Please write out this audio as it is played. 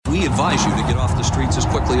advise you to get off the streets as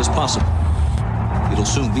quickly as possible. It'll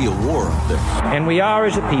soon be a war up there. And we are,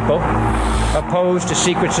 as a people, opposed to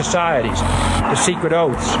secret societies, to secret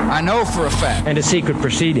oaths. I know for a fact. And to secret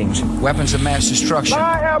proceedings. Weapons of mass destruction.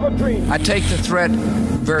 I have a dream. I take the threat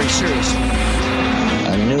very seriously.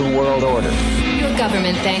 A new world order. Your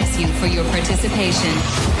government thanks you for your participation.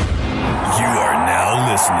 You are now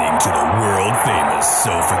listening to the world-famous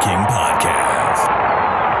Sofa King podcast.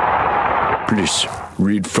 Please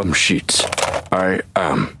read from sheets. I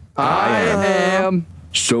am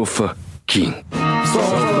Sofa King.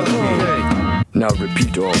 Sofa King. Now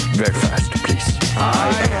repeat all very fast, please.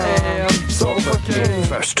 I am Sofa King.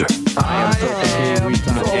 Faster. I am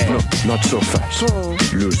Sofa King. No, not so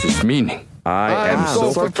fast. Loses meaning. I am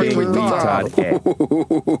Sofa King retard.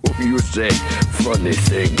 You say funny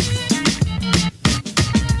things.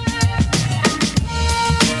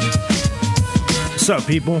 What's up,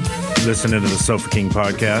 people? Listening to the Sofa King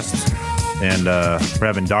podcast. And we're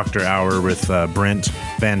having Dr. Hour with Brent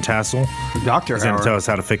Van Tassel. Dr. He's going to tell us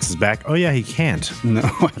how to fix his back. Oh, yeah, he can't. No. I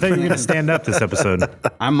thought you were going to stand up this episode.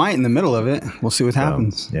 I might in the middle of it. We'll see what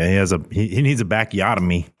happens. Yeah, he needs a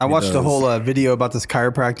bacchiotomy. I watched a whole video about this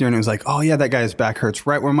chiropractor, and it was like, oh, yeah, that guy's back hurts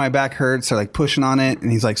right where my back hurts. They're like pushing on it.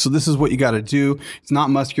 And he's like, so this is what you got to do. It's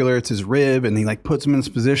not muscular. It's his rib. And he like puts him in this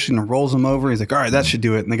position and rolls him over. He's like, all right, that should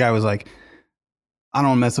do it. And the guy was like, I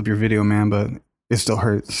don't want to mess up your video, man, but it still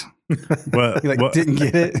hurts. He didn't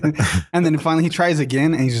get it. And then finally he tries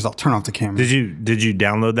again and he's just, I'll turn off the camera. Did you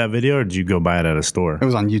download that video or did you go buy it at a store? It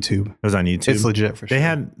was on YouTube. It was on YouTube? It's legit for sure.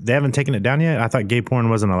 They haven't taken it down yet? I thought gay porn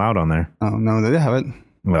wasn't allowed on there. Oh, no, they haven't.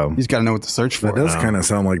 Well, you just got to know what to search for. That does kind of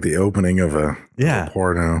sound like the opening of a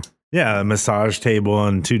porno. Yeah, a massage table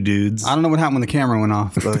and two dudes. I don't know what happened when the camera went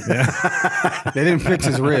off, but they didn't fix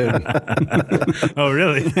his rib. Oh,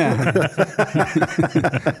 really? Yeah.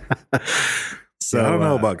 So I don't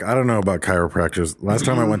know about chiropractors. Last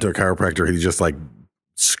time I went to a chiropractor, he just like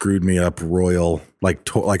screwed me up royal. Like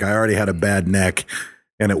I already had a bad neck,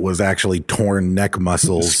 and it was actually torn neck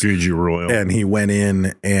muscles. Screwed you royal. And he went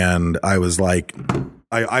in, and I was like,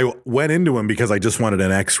 I went into him because I just wanted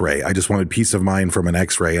an x-ray. I just wanted peace of mind from an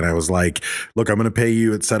x-ray. And I was like, look, I'm going to pay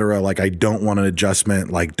you, et cetera. Like, I don't want an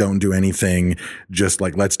adjustment. Like, don't do anything. Just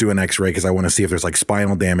like, let's do an x-ray because I want to see if there's like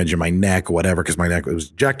spinal damage in my neck or whatever. Because my neck was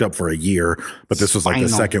jacked up for a year, but this was like the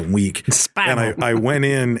second week. And I went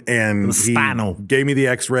in and he gave me the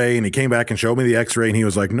x-ray and he came back and showed me the x-ray. And he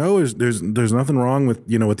was like, no, there's nothing wrong with,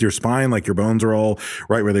 with your spine. Like your bones are all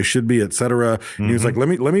right where they should be, et cetera. And he was like, let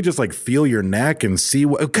me just like feel your neck and see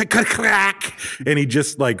what, crack. And he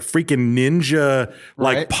just like freaking ninja,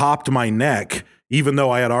 like popped my neck, even though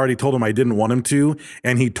I had already told him I didn't want him to.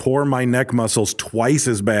 And he tore my neck muscles twice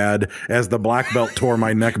as bad as the black belt tore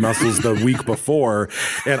my neck muscles the week before.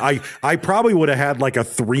 And I probably would have had like a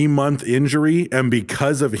 3-month injury. And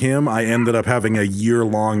because of him, I ended up having a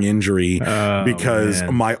year-long injury because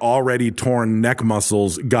my already torn neck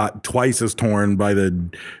muscles got twice as torn by the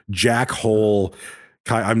jackhole.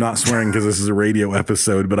 I'm not swearing because this is a radio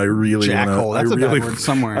episode, but I really want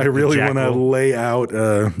to lay out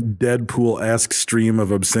a Deadpool-esque stream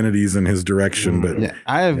of obscenities in his direction. But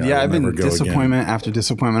I've been disappointment after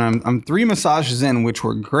disappointment. I'm 3 massages in, which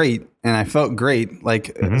were great, and I felt great, like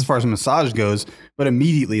as far as a massage goes. But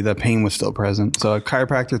immediately the pain was still present. So a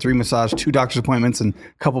chiropractor, 3 massage, 2 doctor's appointments, and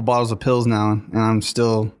a couple bottles of pills now, and I'm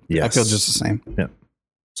still I feel just the same. Yeah.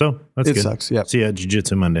 So that's good. It sucks. Yeah. See you at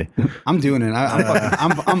Jiu-Jitsu Monday. I'm doing it.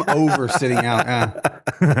 I'm over sitting out.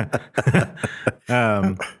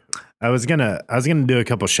 I was gonna do a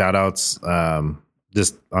couple shout outs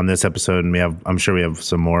just on this episode, and I'm sure we have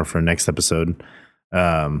some more for next episode.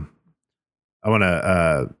 I want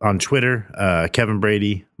to on Twitter, Kevin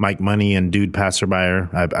Brady, Mike Money, and Dude Passerby.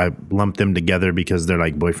 I lumped them together because they're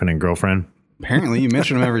like boyfriend and girlfriend. Apparently, you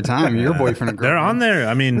mention them every time. Your boyfriend and girlfriend. They're on there.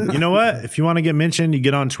 I mean, you know what? If you want to get mentioned, you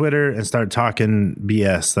get on Twitter and start talking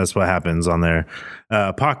BS. That's what happens on there.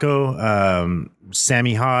 Paco,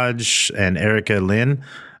 Sammy Hodge, and Erica Lynn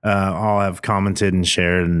all have commented and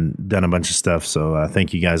shared and done a bunch of stuff. So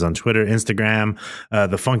thank you guys on Twitter, Instagram.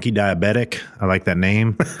 The Funky Diabetic. I like that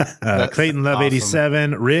name. Clayton Love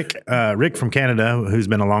 87. Rick from Canada, who's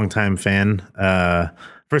been a longtime fan.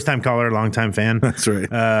 First time caller, long time fan. That's right.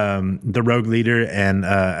 The Rogue Leader, and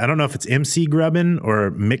I don't know if it's MC Grubbin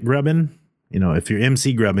or McGrubbin. If you're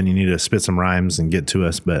MC Grubbin, you need to spit some rhymes and get to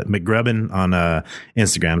us. But McGrubbin on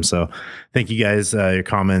Instagram. So thank you guys, your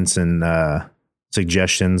comments and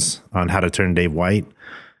suggestions on how to turn Dave white.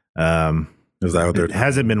 Is that what they're? It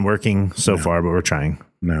hasn't been working so far, but we're trying.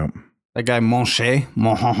 No. That guy Monche.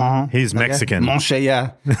 He's Mexican. Monche,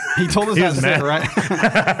 yeah. He told us how to say it right.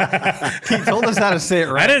 He told us how to say it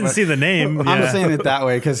right. I didn't see the name. I'm saying it that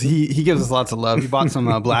way because he gives us lots of love. He bought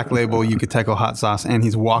some Black Label Yucateco hot sauce, and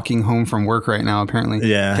he's walking home from work right now, apparently.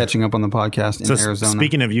 Yeah. Catching up on the podcast in Arizona.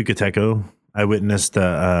 Speaking of Yucateco, I witnessed see,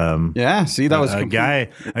 that was a guy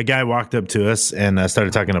walked up to us and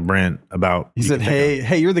started talking to Brent about he said,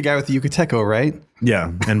 hey, you're the guy with the Yucateco, right?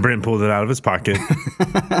 Yeah, and Brent pulled it out of his pocket.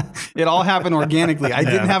 It all happened organically. I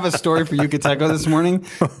didn't have a story for Yucateco this morning.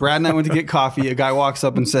 Brad and I went to get coffee. A guy walks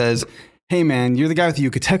up and says, hey man, you're the guy with the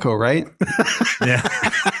Yucateco, right? Yeah.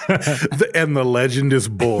 And the legend is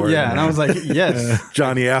born. Yeah, and I was like, yes.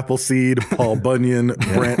 Johnny Appleseed, Paul Bunyan,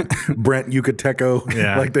 Brent Yucateco.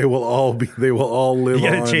 Yeah. Like they will all live on. You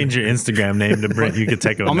gotta change your Instagram name to Brent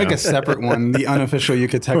Yucateco. I'll make a separate one, the unofficial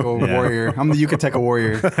Yucateco warrior. I'm the Yucateco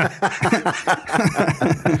warrior.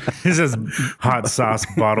 He says hot sauce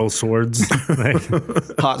bottle swords.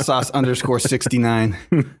 Hot sauce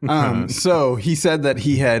 _69. So he said that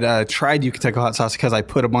he had tried Yucateco hot sauce because I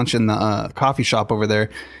put a bunch in the coffee shop over there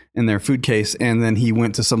in their food case, and then he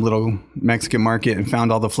went to some little Mexican market and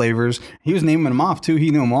found all the flavors. He was naming them off too.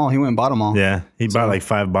 He knew them all. He went and bought them all. Yeah, he bought like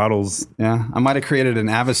 5 bottles. Yeah, I might have created an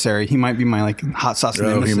adversary. He might be my like hot sauce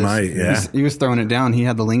nemesis. He might. Yeah, he was throwing it down. He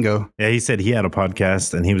had the lingo. Yeah, he said he had a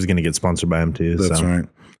podcast and he was going to get sponsored by him too. That's right.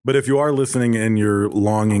 But if you are listening and you're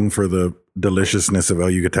longing for the deliciousness of El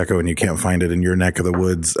Yucateco and you can't find it in your neck of the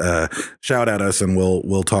woods, shout at us and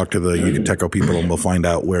we'll talk to the Yucateco people and we'll find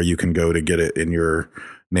out where you can go to get it in your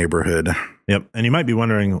neighborhood. Yep. And you might be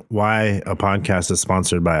wondering why a podcast is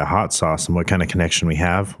sponsored by a hot sauce and what kind of connection we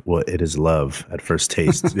have. Well, it is love at first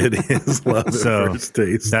taste. It is love at first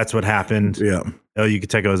taste. That's what happened. Yeah. El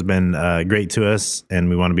Yucateco has been great to us and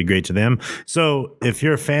we want to be great to them. So if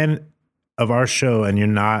you're a fan of our show and you're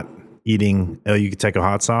not eating El Yucateco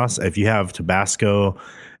hot sauce, if you have Tabasco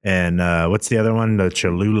and what's the other one, the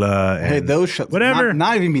Cholula, and hey, those whatever,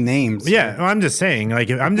 not even be names. Yeah, well, I'm just saying,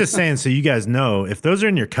 so you guys know, if those are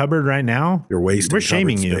in your cupboard right now, you're wasting. We're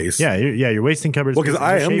shaming you. Space. Yeah, you're wasting cupboard space. Well, because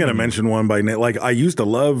I am going to mention one by name. Like I used to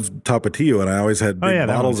love Tapatio, and I always had big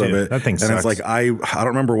bottles of it. That thing sucks. And it's like I don't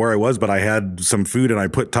remember where I was, but I had some food and I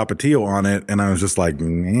put Tapatio on it, and I was just like,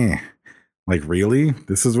 meh. Like, really?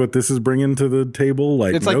 This is what this is bringing to the table?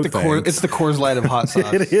 Like, it's like it's the Coors Light of hot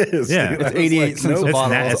sauce. It is. Yeah, it's 88 cents a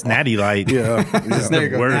bottle. It's Natty Light. Yeah, there you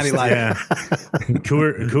go. Worst. Natty Light. Yeah.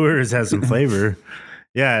 Coors has some flavor.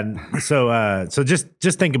 Yeah. So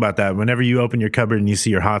just think about that. Whenever you open your cupboard and you see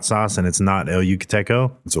your hot sauce and it's not El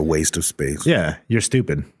Yucateco, it's a waste of space. Yeah, you're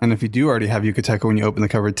stupid. And if you do already have Yucateco when you open the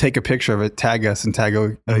cupboard, take a picture of it, tag us, and tag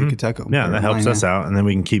El Yucateco. Yeah, that helps us out, and then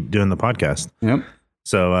we can keep doing the podcast. Yep.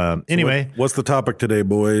 So anyway, what's the topic today,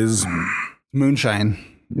 boys? Moonshine.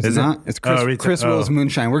 Is it not? It's Chris Will's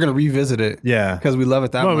Moonshine. We're going to revisit it. Yeah. Because we love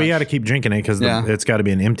it that much. Well, we got to keep drinking it because it's got to be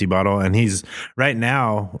an empty bottle. And he's right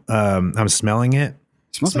now, I'm smelling it.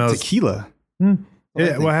 It smells like tequila.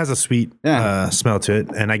 It has a sweet smell to it.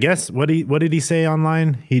 And I guess, what did he say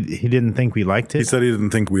online? He didn't think we liked it. He said he didn't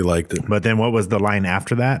think we liked it. But then what was the line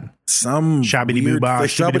after that? Some Shabby-doo-bah,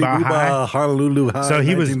 Shabby-doo-bah, Honolulu High. So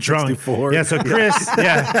he was drunk. Yeah, so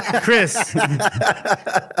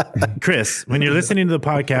Chris, when you're listening to the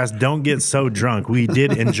podcast, don't get so drunk. We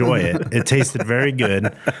did enjoy it. It tasted very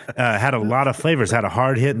good. Had a lot of flavors. Had a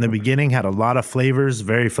hard hit in the beginning. Had a lot of flavors.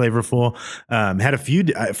 Very flavorful. Had a few.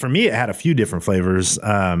 For me, it had a few different flavors.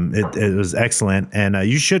 It was excellent. And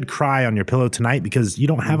you should cry on your pillow tonight because you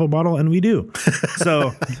don't have a bottle and we do.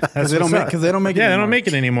 So that's because they don't make it. Yeah, they don't make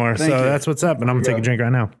it anymore. Thank you. That's what's up. And I'm going to take a drink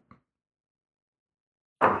right now.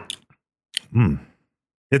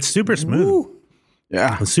 It's super smooth. Ooh.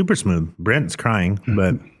 Yeah. It's super smooth. Brent's crying,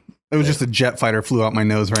 but it was just a jet fighter flew out my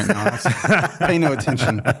nose right now. Pay no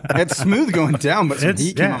attention. It's smooth going down, but some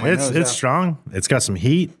heat came out my nose. It's strong. It's got some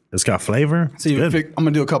heat. It's got flavor. I'm going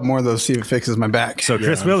to do a couple more of those, see if it fixes my back. So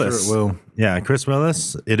Chris Willis. Sure it will. Yeah, Chris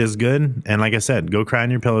Willis. It is good. And like I said, go cry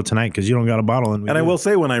on your pillow tonight because you don't got a bottle. And I will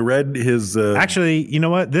say, when I read his... Actually, you know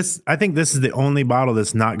what? I think this is the only bottle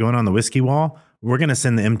that's not going on the whiskey wall. We're going to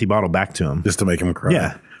send the empty bottle back to him. Just to make him cry.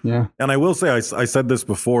 Yeah. Yeah. And I will say, I said this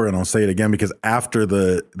before and I'll say it again, because after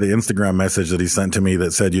the Instagram message that he sent to me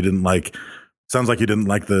that said sounds like you didn't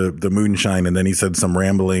like the moonshine, and then he said some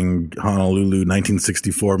rambling Honolulu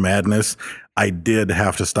 1964 madness, I did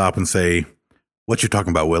have to stop and say, what you talking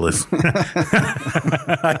about, Willis?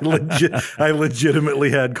 I legitimately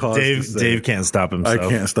had cause to say. Dave can't stop himself. I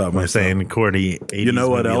can't stop myself. Saying Cordy 80s You know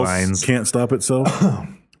what else lines. can't stop itself?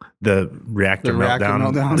 The reactor meltdown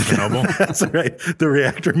at Chernobyl. That's right. The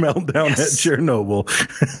reactor meltdown at Chernobyl.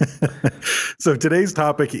 So today's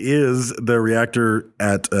topic is the reactor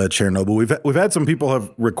at Chernobyl. We've had some people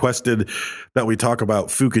have requested that we talk about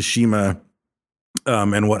Fukushima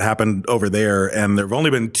and what happened over there. And there have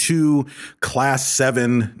only been 2 Class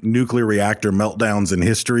 7 nuclear reactor meltdowns in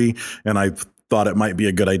history. And I thought it might be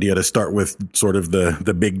a good idea to start with sort of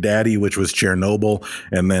the big daddy, which was Chernobyl,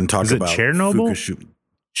 and then talk about Chernobyl? Fukushima.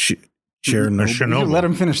 You let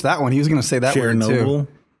him finish that one. He was going to say that word too.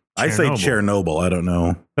 I say Chernobyl. I don't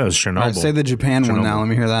know. That was Chernobyl. All right, say the Japan one now. Let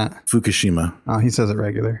me hear that. Fukushima. Oh, he says it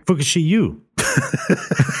regular. Fukushiyu.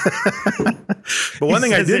 But one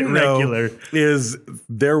thing I didn't know is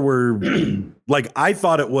there were, like, I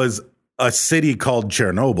thought it was a city called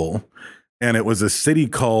Chernobyl, and it was a city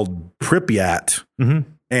called Pripyat,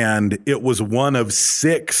 and it was one of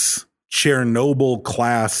 6 Chernobyl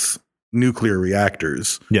class nuclear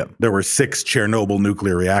reactors. Yeah, there were 6 Chernobyl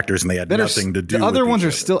nuclear reactors, and they had nothing to do. The other with ones each are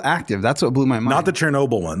other. still active. That's what blew my mind. Not the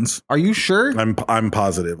Chernobyl ones. Are you sure? I'm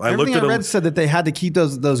positive. Everything I read said that they had to keep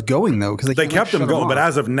those going though, because they kept them going. But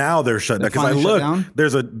as of now, they're shut down. Because I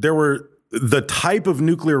looked, there were the type of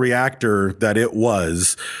nuclear reactor that it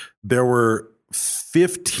was. There were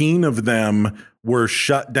 15 of them were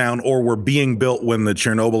shut down or were being built when the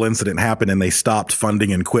Chernobyl incident happened, and they stopped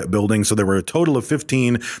funding and quit building. So there were a total of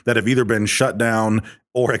 15 that have either been shut down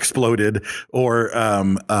or exploded or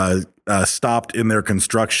stopped in their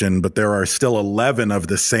construction. But there are still 11 of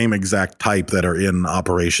the same exact type that are in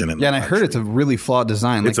operation. And I heard it's a really flawed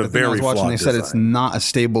design. It's a very flawed design. They said it's not a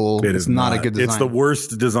stable. It's not a good design. It's the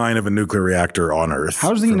worst design of a nuclear reactor on Earth. How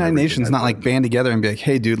does the United Nations not like band together and be like,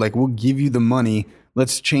 hey, dude, like we'll give you the money.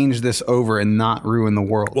 Let's change this over and not ruin the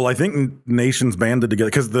world. Well, I think nations banded together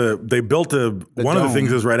because they built one of the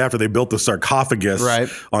things is right after they built the sarcophagus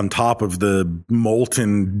on top of the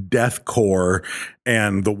molten death core.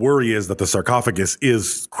 And the worry is that the sarcophagus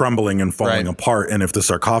is crumbling and falling apart. And if the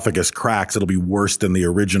sarcophagus cracks, it'll be worse than the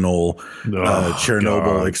original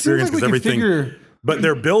Chernobyl experience because everything. But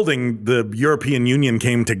they're building, the European Union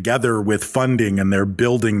came together with funding and they're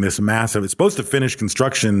building this massive, it's supposed to finish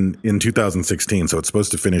construction in 2016. So it's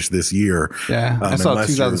supposed to finish this year. Yeah. I saw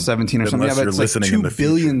 2017 or something. Yeah, but it's like $2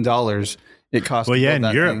 billion it costs. Well, yeah,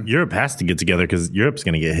 and Europe has to get together because Europe's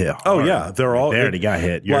going to get hit hard. Oh, yeah. They already got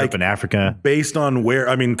hit. Europe and Africa. Based on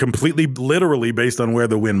completely, literally based on where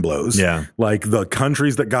the wind blows. Yeah. Like the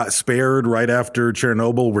countries that got spared right after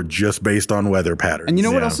Chernobyl were just based on weather patterns. And you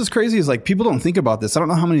know what else is crazy is like people don't think about this. I don't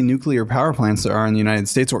know how many nuclear power plants there are in the United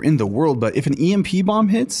States or in the world, but if an EMP bomb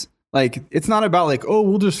hits, like, it's not about like, oh,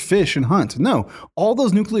 we'll just fish and hunt. No, all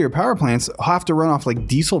those nuclear power plants have to run off like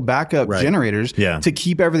diesel backup generators to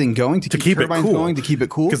keep everything going, to keep turbines going, to keep it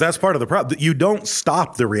cool. Because that's part of the problem. You don't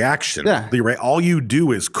stop the reaction. Yeah. All you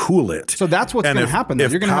do is cool it. So that's what's going to happen. You're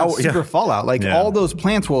going to have super fallout. Like all those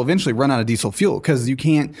plants will eventually run out of diesel fuel because you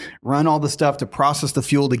can't run all the stuff to process the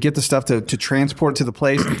fuel, to get the stuff to transport to the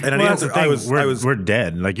place. And that's the thing. We're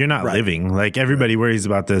dead. Like you're not living. Like everybody worries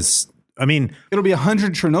about this. I mean, it'll be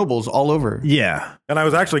 100 Chernobyls all over. Yeah. And I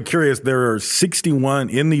was actually curious. There are 61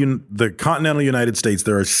 in the continental United States.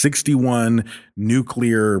 There are 61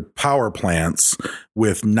 nuclear power plants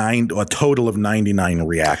with a total of 99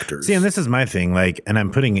 reactors. See, and this is my thing. Like, and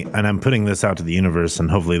I'm putting this out to the universe,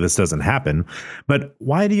 and hopefully this doesn't happen. But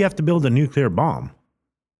why do you have to build a nuclear bomb?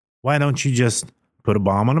 Why don't you just put a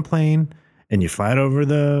bomb on a plane and you fly it over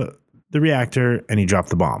the reactor and you drop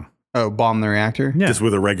the bomb? Oh, bomb the reactor? Yeah. Just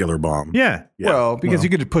with a regular bomb. Yeah. Well, because you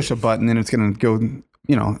could push a button and it's going to go,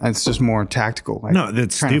 it's just more tactical. Like no,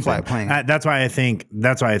 that's trying stupid. To fly a plane. That's why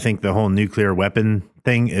I think the whole nuclear weapon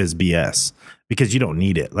thing is BS because you don't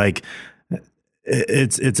need it. Like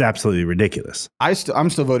it's absolutely ridiculous. I'm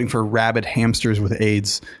still voting for rabid hamsters with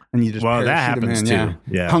AIDS, and you just that happens too.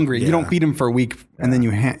 Yeah, hungry. Yeah. You don't feed them for a week, and then you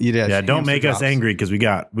don't make us angry because we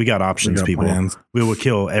got options. People, plans. We will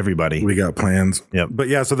kill everybody. We got plans. Yep. But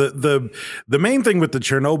yeah, so the main thing with the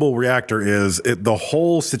Chernobyl reactor is the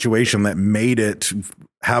whole situation that made it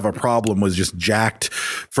have a problem was just jacked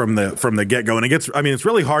from the get-go. And it's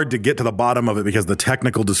really hard to get to the bottom of it because the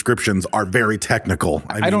technical descriptions are very technical.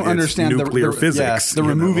 I don't understand nuclear physics. The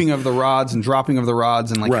removing of the rods and dropping of the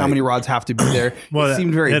rods and how many rods have to be there. It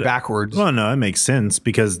seemed very backwards. Well, no, it makes sense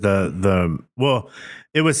because it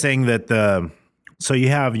was saying that so you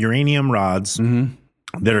have uranium rods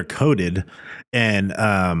that are coated and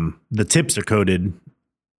the tips are coated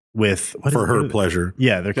with for her pleasure.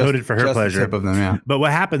 Yeah, they're coated for her pleasure. The tip of them, yeah. But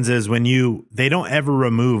what happens is they don't ever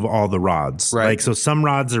remove all the rods. Right. Like so some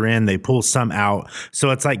rods are in, they pull some out. So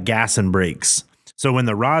it's like gas and brakes. So when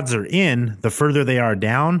the rods are in, the further they are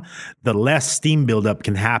down, the less steam buildup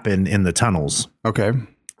can happen in the tunnels. Okay.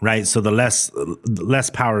 Right. So the less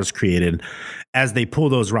power is created. As they pull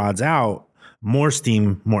those rods out, more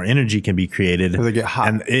steam, more energy can be created. So they get hot.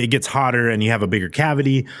 And it gets hotter and you have a bigger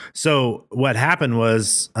cavity. So what happened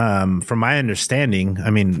was, from my understanding,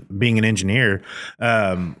 I mean, being an engineer,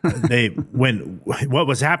 what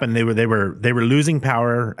was happening, they were losing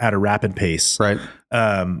power at a rapid pace. Right.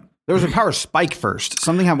 There was a power spike first.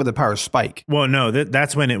 Something happened with the power spike. Well, no,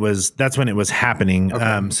 that's when it was happening.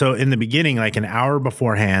 Okay. So in the beginning, like an hour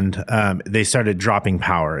beforehand, they started dropping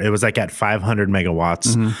power. It was like at 500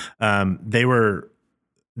 megawatts. Mm-hmm.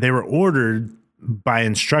 They were ordered by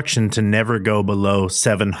instruction to never go below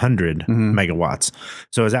 700 megawatts.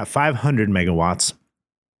 So it was at 500 megawatts.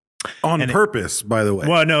 On purpose, by the way.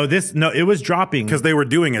 Well, it was dropping because they were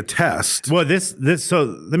doing a test. Well, so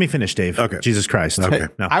let me finish, Dave. Okay. Jesus Christ. Okay. Hey,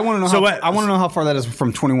 No. I want to know. I want to know how far that is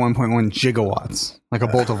from 21.1 gigawatts, like a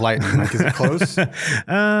bolt of lightning. Like, is it close? That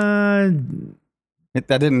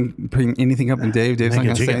didn't bring anything up in Dave. Dave's not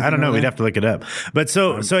going to say anything. I don't know. Really? We'd have to look it up. But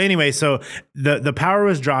so anyway, so the power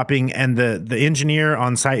was dropping, and the engineer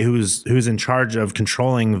on site who's in charge of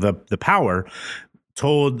controlling the power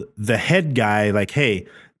told the head guy, like, hey,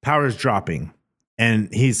 power is dropping.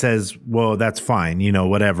 And he says, well, that's fine.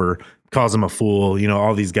 Whatever. Calls him a fool.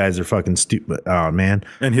 All these guys are fucking stupid. Oh, man.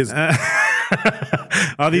 And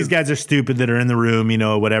all these guys are stupid that are in the room,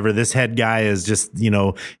 whatever. This head guy is just,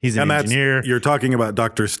 he's an engineer. You're talking about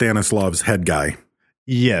Dr. Stanislav's head guy.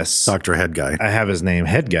 Yes. Dr. Head Guy. I have his name.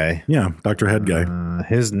 Head guy. Yeah. Dr. Head Guy.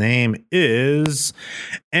 His name is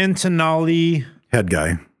Anatoly Head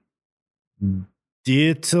Guy.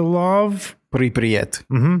 Dyatlov. Pripyat.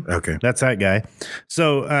 Mm-hmm. Okay. That's that guy.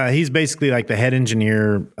 So he's basically like the head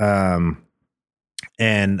engineer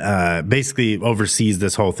and basically oversees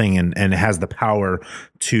this whole thing and has the power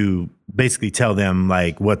to basically tell them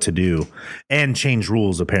like what to do and change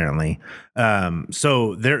rules apparently.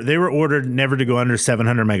 So they were ordered never to go under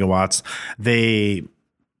 700 megawatts.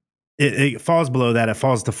 It falls below that. It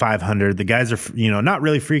falls to 500. The guys are, not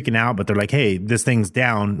really freaking out, but they're like, hey, this thing's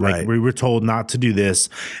down. Like Right. we were told not to do this.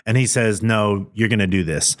 And he says, no, you're going to do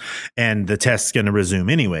this. And the test's going to resume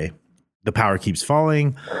anyway. The power keeps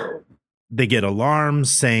falling. They get alarms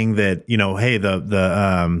saying that, hey,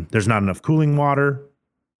 there's not enough cooling water.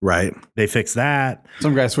 Right. They fix that.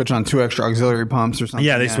 Some guys switch on 2 extra auxiliary pumps or something.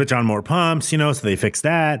 Yeah, they switch on more pumps, so they fix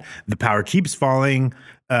that. The power keeps falling.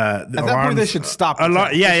 At that point, they should stop. The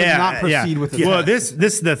test. They should not proceed with the Well, test.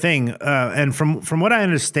 this is the thing. And from what I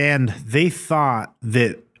understand, they thought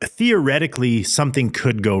that theoretically something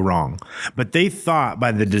could go wrong. But they thought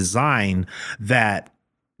by the design that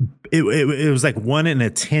it was like 1 in a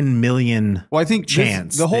 10 million Well, I think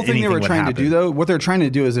chance. the whole that thing they anything were would trying to happen. do, though, what they're trying to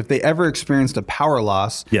do is if they ever experienced a power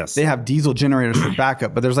loss, Yes. they have diesel generators for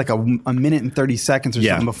backup, but there's like a minute and 30 seconds or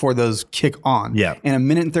Yeah. something before those kick on. Yeah. And a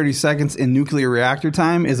minute and 30 seconds in nuclear reactor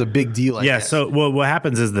time is a big deal. I guess. So what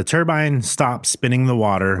happens is the turbine stops spinning the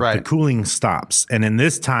water, Right. the cooling stops, and in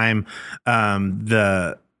this time,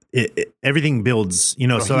 everything builds.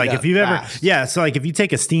 So like heat if you've up fast. so like if you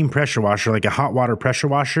take a steam pressure washer, like a hot water pressure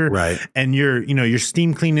washer, Right. and you're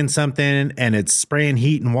steam cleaning something and it's spraying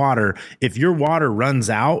heat and water. If your water runs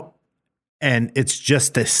out and it's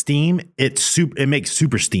just the steam, it makes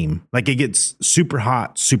super steam. Like it gets super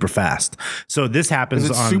hot, super fast. So this happens Is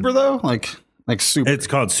it on super though? Like super. It's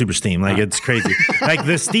called super steam. Like it's crazy. Like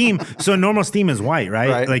the steam. So normal steam is white, right?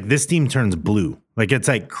 Right. Like this steam turns blue. Like it's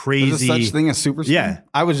like crazy. Is there such thing as super steam? Yeah.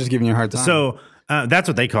 I was just giving you a hard time. So that's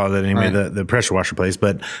what they call it anyway, Right. the pressure washer place.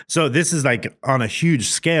 But so this is like on a huge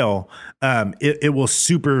scale. It will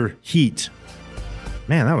superheat.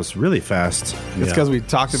 Man, that was really fast. it's because we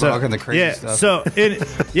talked about all kind of crazy yeah, stuff. So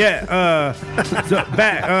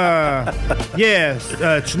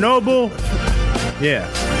Chernobyl. Yeah.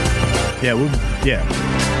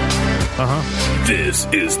 This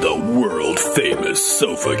is the world famous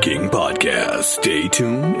Sofa King podcast. Stay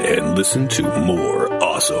tuned and listen to more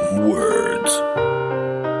awesome words.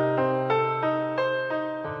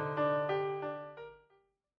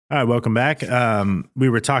 All right, welcome back. We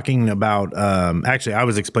were talking about, actually, I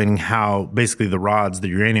was explaining how basically the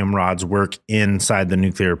uranium rods work inside the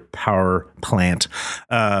nuclear power plant.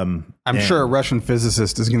 I'm sure a Russian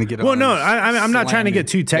physicist is going to get. Well, no, I'm not trying to get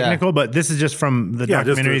too technical, Yeah. but this is just from the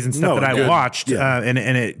documentaries and stuff that I watched, and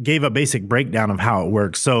it gave a basic breakdown of how it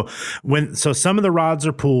works. So some of the rods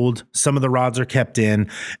are pulled, some of the rods are kept in,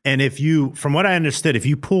 and from what I understood, if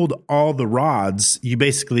you pulled all the rods, you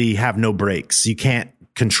basically have no brakes. You can't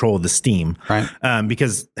control the steam, right?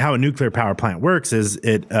 Because how a nuclear power plant works is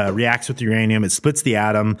it reacts with uranium, it splits the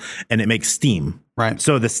atom, and it makes steam. Right.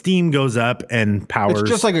 So the steam goes up and powers. It's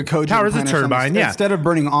just like a cogen powers a plant or something. turbine. Yeah. Instead of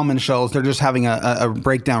burning almond shells, they're just having a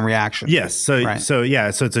breakdown reaction. Yes. So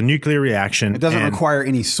it's a nuclear reaction. It doesn't require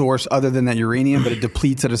any source other than that uranium, but it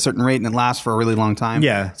depletes at a certain rate and it lasts for a really long time.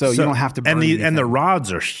 Yeah. So you don't have to burn and the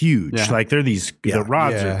rods are huge. Yeah. Like they're the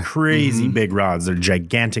rods are crazy big rods. They're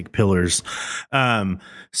gigantic pillars.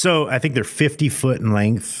 So I think they're 50 foot in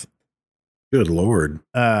length. Good Lord.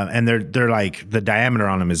 And they're like, the diameter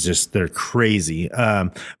on them is just, they're crazy.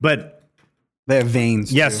 But they have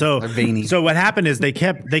veins. Yeah. Too. So, they're veiny. So what happened is they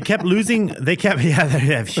kept losing, they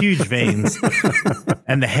have huge veins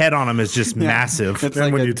and the head on them is just massive. And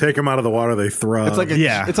like when you take them out of the water, they throw. It's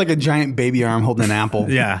like a giant baby arm holding an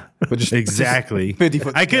apple. Yeah. But just exactly. 50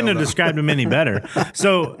 foot I couldn't have scale, described them any better.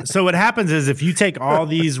 So what happens is if you take all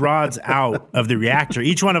these rods out of the reactor,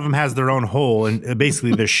 each one of them has their own hole and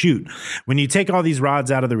basically their chute. When you take all these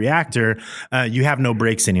rods out of the reactor, you have no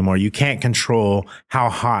brakes anymore. You can't control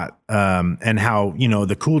how hot and how,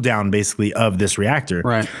 the cool down basically of this reactor.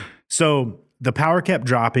 Right. So the power kept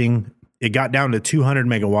dropping. It got down to 200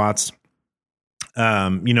 megawatts.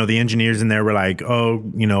 The engineers in there were like, oh,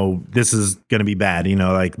 this is going to be bad.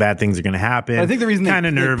 Like bad things are going to happen. I think the reason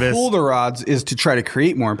they pull the rods is to try to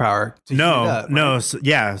create more power. So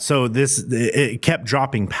it kept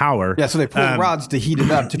dropping power. Yeah. So they pull rods to heat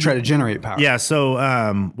it up to try to generate power. Yeah.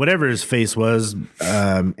 So whatever his face was,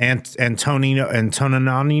 Antonino.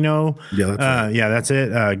 Yeah. That's right. Yeah, that's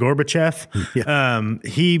it. Gorbachev. Yeah.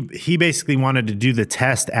 He basically wanted to do the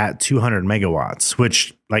test at 200 megawatts,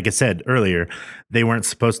 which, like I said earlier, they weren't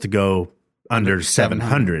supposed to go under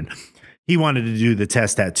 700. He wanted to do the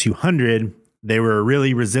test at 200. They were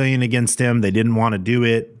really resilient against him. They didn't want to do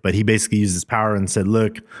it, but he basically used his power and said,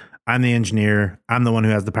 look, I'm the engineer. I'm the one who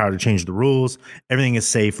has the power to change the rules. Everything is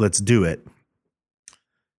safe. Let's do it.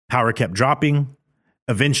 Power kept dropping,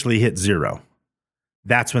 eventually hit zero.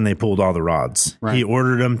 That's when they pulled all the rods. Right. He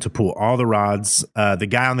ordered them to pull all the rods. The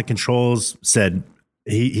guy on the controls said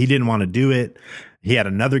he didn't want to do it. He had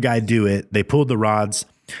another guy do it. They pulled the rods.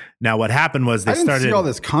 Now what happened was they started see all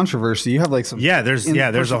this controversy. You have like some there's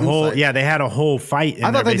a whole insight. They had a whole fight.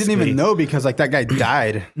 I thought they didn't even know because like that guy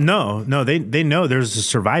died. No, they know there's a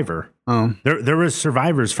survivor. Oh. There was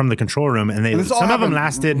survivors from the control room, and some of them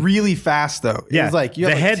lasted really fast though. It was like you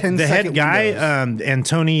the have head like 10 guy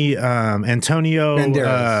Antonio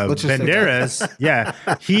Banderas. Yeah,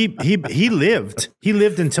 he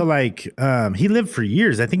lived until like he lived for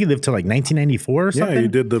years. I think he lived till like 1994 or something. Yeah, he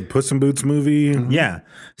did the Puss in Boots movie. Mm-hmm. Yeah,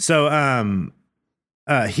 so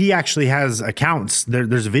he actually has accounts.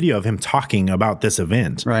 There's a video of him talking about this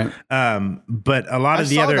event. Right. But a lot of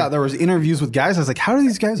the other there was interviews with guys. I was like, how are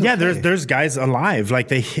these guys? Yeah, okay? there's guys alive.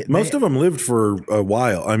 Like most of them lived for a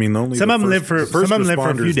while. I mean, some of them lived for a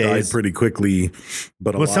few days. Died pretty quickly.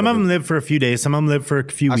 But some of them lived for a few days. Some of them lived for a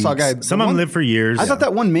few weeks. Some of them lived for years. I thought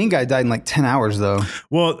that one main guy died in like 10 hours though.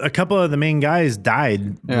 Well, a couple of the main guys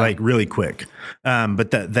died like really quick.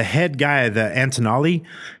 But the head guy, the Antonelli,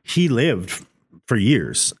 he lived for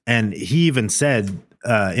years. And he even said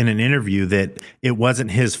in an interview that it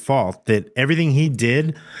wasn't his fault, that everything he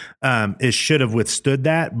did it should have withstood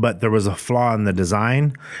that, but there was a flaw in the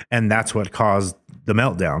design, and that's what caused the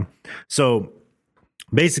meltdown. So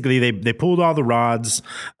basically they pulled all the rods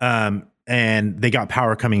and they got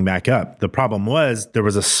power coming back up. The problem was there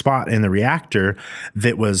was a spot in the reactor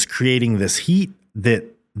that was creating this heat that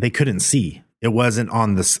they couldn't see. It wasn't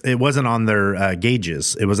on their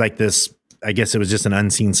gauges. It was like this, I guess it was just an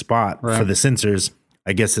unseen spot for the sensors.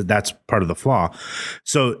 I guess that's part of the flaw.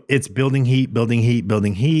 So it's building heat.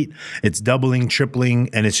 It's doubling, tripling,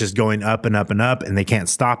 and it's just going up and up and up, and they can't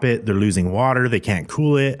stop it. They're losing water. They can't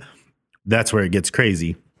cool it. That's where it gets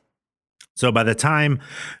crazy. So by the time,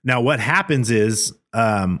 now what happens is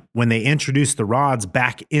when they introduce the rods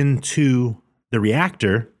back into the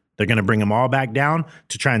reactor, they're going to bring them all back down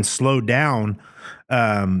to try and slow down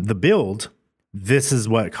the build. This is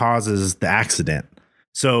what causes the accident.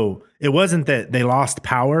 So it wasn't that they lost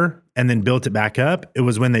power and then built it back up. It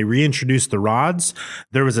was when they reintroduced the rods,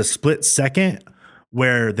 there was a split second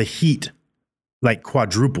where the heat like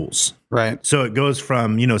quadruples. Right. So it goes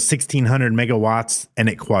from, 1,600 megawatts and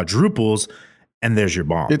it quadruples, and there's your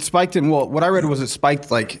bomb. It spiked in, what I read was it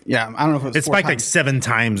spiked I don't know if it was it spiked like 7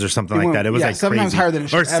 times or something like that. It was like 7 times crazy. higher than it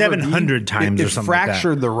should or 700 times it or something like that. It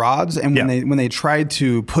fractured the rods, and when they tried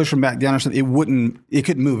to push them back down or something, it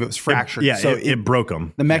couldn't move. It was fractured. So it broke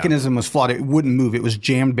them. The mechanism was flawed. It wouldn't move. It was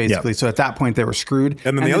jammed basically. So at that point they were screwed.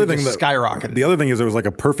 And then the other thing that skyrocketed. The other thing is it was like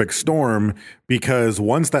a perfect storm, because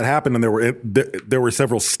once that happened, and there were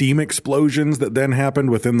several steam explosions that then happened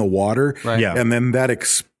within the water. Right. Yeah. And then that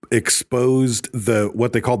exposed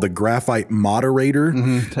what they called the graphite moderator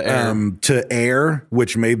to air,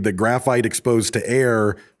 which made the graphite exposed to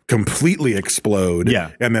air completely explode.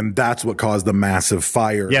 Yeah. And then that's what caused the massive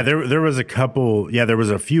fire. Yeah, there was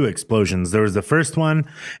a few explosions. There was the first one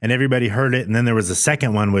and everybody heard it, and then there was the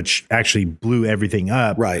second one which actually blew everything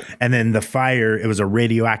up. Right. And then the fire, it was a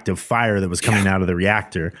radioactive fire that was coming out of the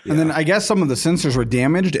reactor. And then I guess some of the sensors were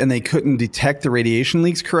damaged and they couldn't detect the radiation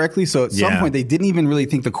leaks correctly. So at some point they didn't even really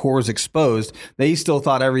think the core was exposed. They still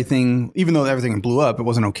thought everything, even though everything blew up, it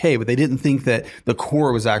wasn't okay, but they didn't think that the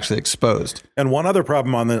core was actually exposed. And one other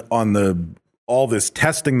problem on the all this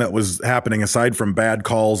testing that was happening, aside from bad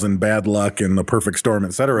calls and bad luck and the perfect storm,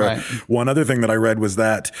 et cetera. Right. One other thing that I read was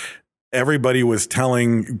that everybody was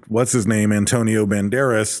telling, what's his name, Antonio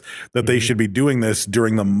Banderas, that they should be doing this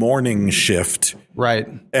during the morning shift. Right.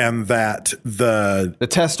 And that the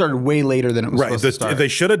test started way later than it was supposed to start. They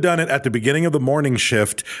should have done it at the beginning of the morning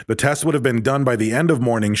shift. The test would have been done by the end of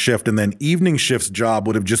morning shift, and then evening shift's job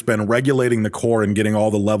would have just been regulating the core and getting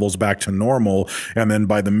all the levels back to normal. And then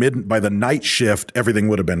by the night shift, everything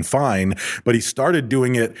would have been fine. But he started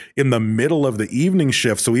doing it in the middle of the evening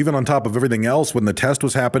shift. So even on top of everything else, when the test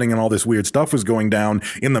was happening and all this weird stuff was going down,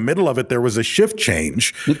 in the middle of it, there was a shift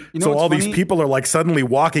change. You know so all these people are like suddenly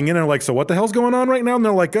walking in and are like, so what the hell's going on right now? And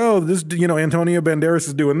they're like, oh, this, Antonio Banderas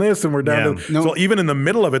is doing this and we're down to. So even in the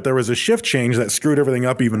middle of it, there was a shift change that screwed everything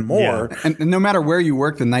up even more. Yeah. And no matter where you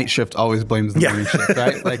work, the night shift always blames the morning shift,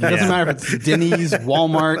 right? Like it doesn't matter if it's Denny's,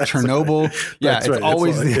 Walmart, Chernobyl. Yeah, it's right.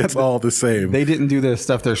 always it's all the same. They didn't do the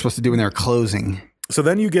stuff they're supposed to do when they're closing. So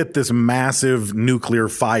then you get this massive nuclear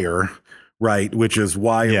fire. Right, which is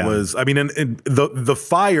why it was. I mean, and the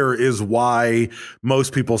fire is why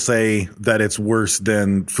most people say that it's worse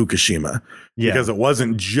than Fukushima, because it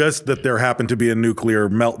wasn't just that there happened to be a nuclear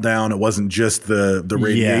meltdown. It wasn't just the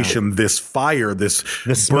radiation. This fire, the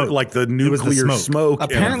smoke, like the nuclear smoke.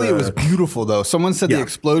 Apparently, it was beautiful though. Someone said the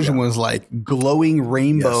explosion was like glowing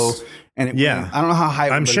rainbow. Yes. And it went, I don't know how high.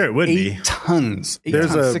 I'm sure it would be 8 tons.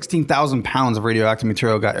 16,000 pounds of radioactive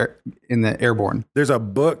material got in the airborne. There's a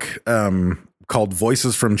book called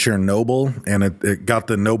Voices from Chernobyl, and it got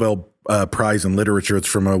the Nobel Prize in Literature. It's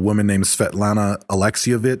from a woman named Svetlana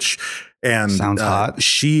Alexievich. And sounds hot.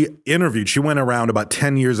 She went around about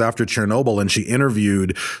 10 years after Chernobyl, and she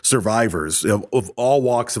interviewed survivors of all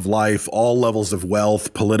walks of life, all levels of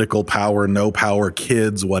wealth, political power, no power,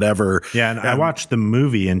 kids, whatever. Yeah. And I watched the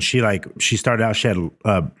movie, and she started out, she had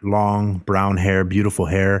long brown hair, beautiful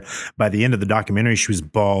hair. By the end of the documentary, she was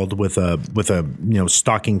bald with a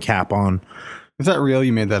stocking cap on. Is that real?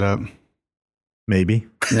 You made that up? Maybe.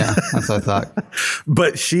 Yeah, that's what I thought.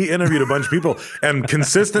 But she interviewed a bunch of people, and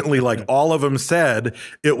consistently, like all of them said,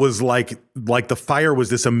 it was like the fire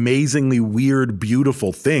was this amazingly weird,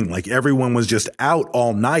 beautiful thing. Like everyone was just out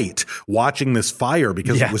all night watching this fire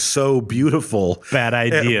because it was so beautiful. Bad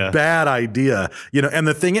idea. And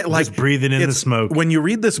the thing, just breathing in the smoke. When you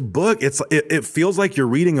read this book, it feels like you're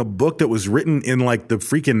reading a book that was written in like the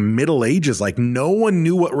freaking Middle Ages. Like no one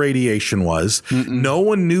knew what radiation was. No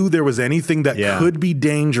one knew there was anything that could be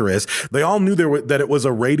dangerous. They all knew that it was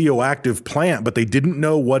a radioactive plant, but they didn't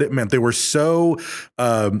know what it meant. They were so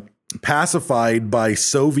pacified by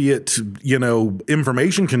Soviet,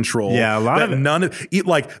 information control. Yeah, a lot of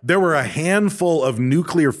it. There were a handful of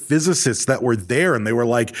nuclear physicists that were there, and they were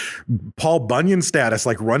like Paul Bunyan status,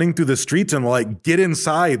 like running through the streets and like get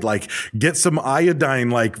inside, like get some iodine,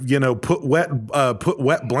 like put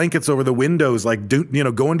wet blankets over the windows, like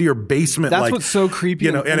go into your basement. That's what's so creepy.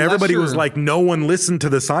 And everybody was like, no one listened to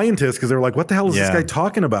the scientists because they were like, what the hell is this guy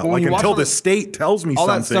talking about? Well, like until the state tells me all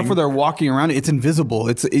something. That stuff where they're walking around, it's invisible.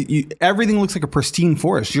 Everything looks like a pristine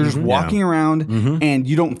forest. You're just walking around and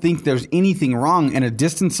you don't think there's anything wrong. And a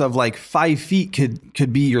distance of like 5 feet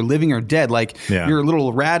could be you're living or dead. Like your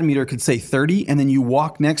little rad meter could say 30, and then you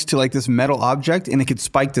walk next to like this metal object and it could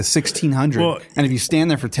spike to 1600. Well, and if you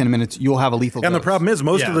stand there for 10 minutes, you'll have a lethal dose. And the problem is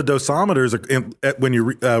most of the dosimeters, when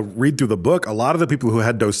you read through the book, a lot of the people who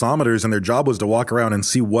had dosimeters and their job was to walk around and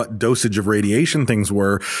see what dosage of radiation things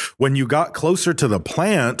were. When you got closer to the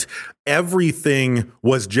plant, everything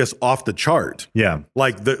was just off the chart. Yeah.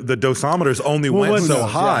 Like the dosimeters only went so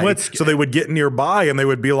high. So they would get nearby and they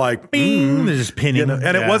would be like, they're just pinning.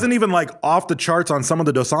 And it wasn't even like off the charts on some of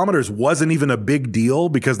the dosimeters wasn't even a big deal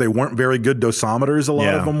because they weren't very good dosimeters. A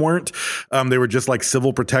lot of them weren't. They were just like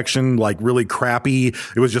civil protection, like really crappy.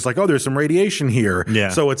 It was just like, oh, there's some radiation here. Yeah.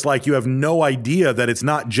 So it's like you have no idea that it's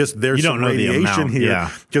not just there's some radiation here.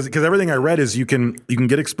 Yeah. Because everything I read is you can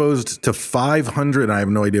get exposed to 500, I have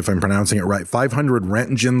no idea if I'm pronouncing pronouncing it right, 500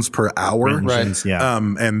 Roentgens per hour. Roentgens, yeah.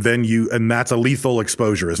 And then and that's a lethal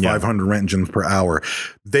exposure is 500 Roentgens per hour.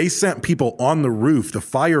 They sent people on the roof. The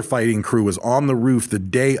firefighting crew was on the roof the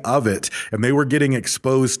day of it, and they were getting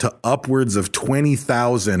exposed to upwards of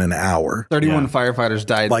 20,000 an hour. 31 firefighters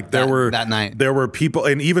died that night. There were people,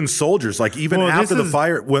 and even soldiers, like even after the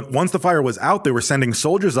fire, once the fire was out, they were sending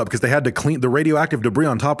soldiers up because they had to clean the radioactive debris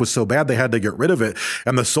on top was so bad they had to get rid of it.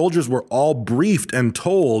 And the soldiers were all briefed and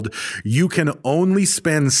told, you can only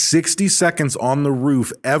spend 60 seconds on the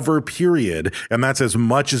roof ever, period. And that's as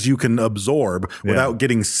much as you can absorb without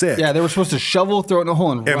getting sick. Yeah, they were supposed to shovel, throw it in a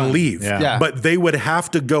hole, and run. Leave. Yeah. But they would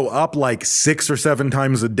have to go up like 6 or 7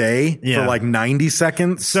 times a day for like 90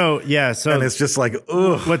 seconds. So and it's just like,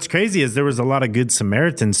 ugh. What's crazy is there was a lot of good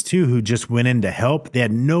Samaritans too who just went in to help. They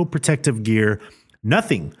had no protective gear,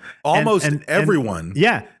 nothing. Almost everyone.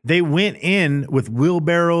 They went in with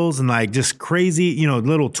wheelbarrows and like just crazy,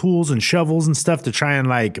 little tools and shovels and stuff to try and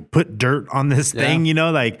like put dirt on this thing,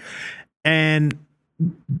 and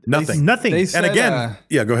nothing. They said, and again,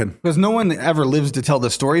 go ahead. Because no one ever lives to tell the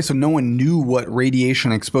story, so no one knew what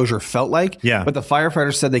radiation exposure felt like. Yeah. But the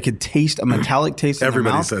firefighters said they could taste a metallic taste in their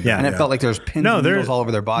mouth. Said that, and it felt like there was pins and needles all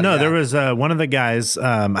over their body. No, there was one of the guys,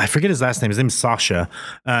 I forget his last name. His name's Sasha.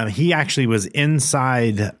 He actually was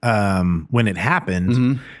inside when it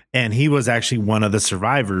happened, and he was actually one of the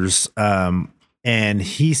survivors. And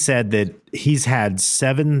he said that he's had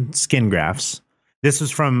 7 skin grafts. This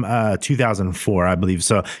was from 2004, I believe.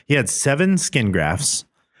 So he had 7 skin grafts,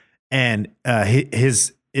 and it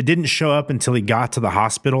didn't show up until he got to the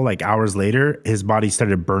hospital. Like hours later, his body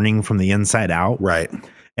started burning from the inside out. Right.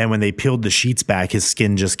 And when they peeled the sheets back, his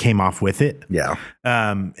skin just came off with it. Yeah.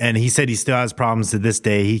 And he said he still has problems to this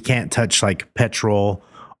day. He can't touch like petrol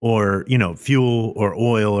or, fuel or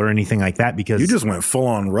oil or anything like that because you just went full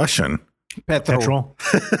on Russian. Petrol.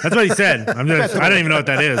 That's what he said. I don't even know what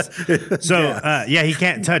that is. So, he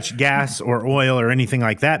can't touch gas or oil or anything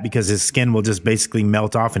like that because his skin will just basically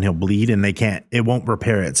melt off and he'll bleed, and it won't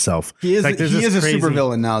repair itself. He is a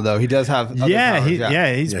supervillain now, though. He does have other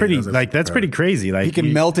powers, he's pretty that's pretty crazy. Like he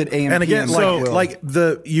can melt it AMP. And again,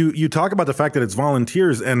 you talk about the fact that it's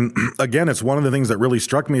volunteers, and again, it's one of the things that really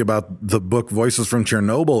struck me about the book Voices from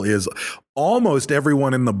Chernobyl is almost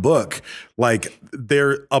everyone in the book, like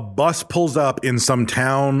a bus pulls up in some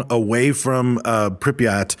town away from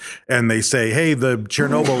Pripyat, and they say, hey, the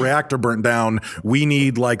Chernobyl reactor burnt down. We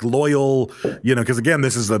need like loyal, because again,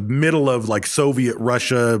 this is the middle of like Soviet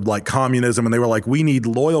Russia, like communism. And they were like, we need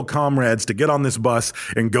loyal comrades to get on this bus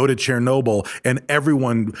and go to Chernobyl. And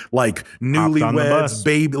everyone like newlyweds,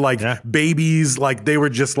 babies, like they were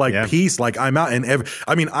just like, peace, like I'm out. And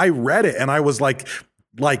I read it and I was like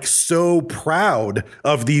so proud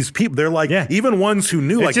of these people. They're like, even ones who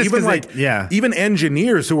knew, even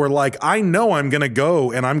engineers who were like, I know I'm going to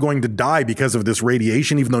go and I'm going to die because of this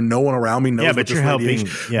radiation, even though no one around me knows but this you're radiation.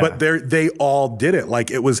 helping. But they all did it.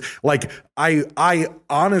 Like it was like, I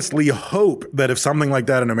honestly hope that if something like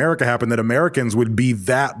that in America happened, that Americans would be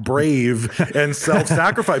that brave and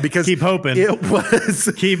self-sacrifice because keep hoping.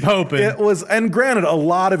 Keep hoping. It was, and granted, a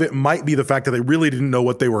lot of it might be the fact that they really didn't know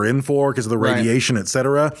what they were in for because of the radiation,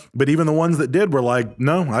 etc. But even the ones that did were like,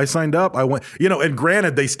 no, I signed up. I went, and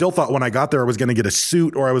granted, they still thought when I got there, I was going to get a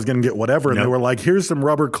suit or I was going to get whatever. And they were like, here's some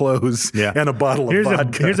rubber clothes and a bottle of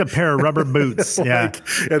vodka. Here's a pair of rubber boots.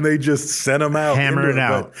 And they just sent them out. Hammer it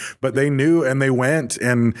out. But they knew and they went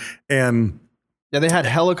and yeah, they had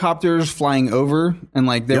helicopters flying over, and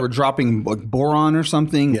like they were dropping like boron or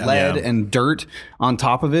something, lead and dirt on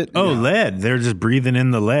top of it. Oh, lead! They're just breathing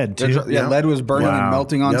in the lead too. Lead was burning and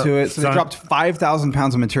melting onto it. So they dropped 5,000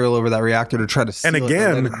 pounds of material over that reactor to try to seal and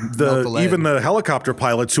again, it even the helicopter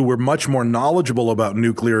pilots who were much more knowledgeable about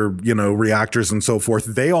nuclear, reactors and so forth,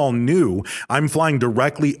 they all knew I'm flying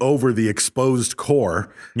directly over the exposed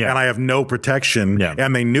core, and I have no protection.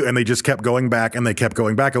 And they knew, and they just kept going back, and they kept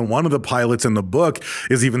going back. And one of the pilots in the book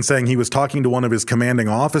is even saying he was talking to one of his commanding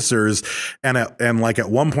officers, and at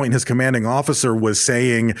one point his commanding officer was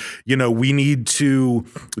saying, we need to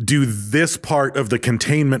do this part of the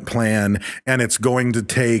containment plan, and it's going to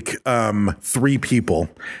take 3 people,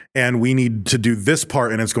 and we need to do this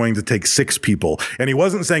part, and it's going to take 6 people. And he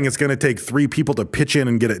wasn't saying it's going to take 3 people to pitch in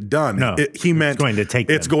and get it done. No, he meant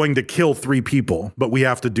it's going to kill 3 people, but we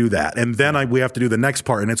have to do that, and then we have to do the next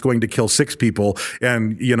part, and it's going to kill 6 people,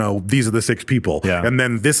 and these are the 6 people. And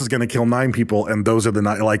then this is going to kill 9 people, and those are the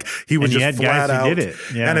 9. Like he was just flat out. Did it.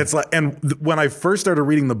 And it's like, when I first started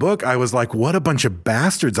reading the book, I was like, what a bunch of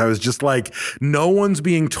bastards. I was just like, no one's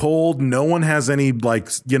being told. No one has any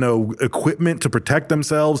equipment to protect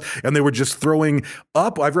themselves. themselves, and they were just throwing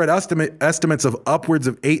up. I've read estimates of upwards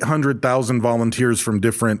of 800,000 volunteers from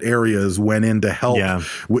different areas went in to help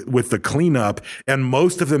with the cleanup, and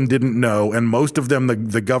most of them didn't know, and most of them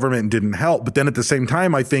the government didn't help. But then at the same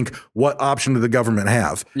time, I think, what option did the government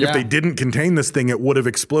have? If they didn't contain this thing, it would have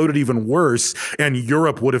exploded even worse, and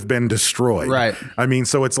Europe would have been destroyed. Right. I mean,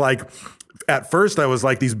 so it's like, at first I was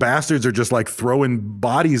like, these bastards are just like throwing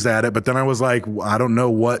bodies at it. But then I was like, I don't know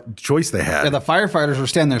what choice they had. Yeah, the firefighters were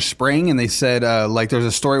standing there spraying, and they said, like, there's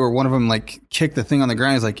a story where one of them like kicked the thing on the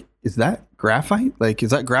ground. He's like, is that graphite? Like,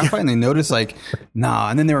 is that graphite? And they noticed, like, nah.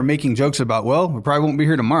 And then they were making jokes about, well, we probably won't be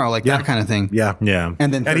here tomorrow, like that kind of thing. Yeah.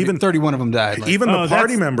 And then even 31 of them died. Like, even the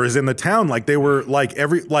party members in the town, like, they were like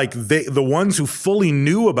the ones who fully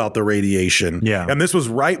knew about the radiation. Yeah. And this was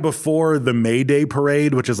right before the May Day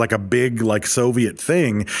parade, which is like a big like Soviet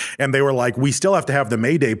thing. And they were like, we still have to have the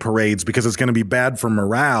May Day parades because it's going to be bad for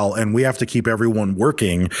morale, and we have to keep everyone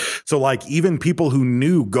working. So like, even people who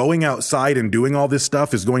knew going outside and doing all this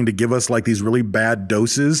stuff is going to give us like these really bad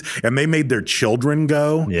doses, and they made their children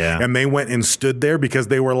go. And they went and stood there because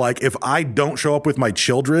they were like, if I don't show up with my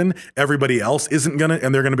children, everybody else isn't gonna,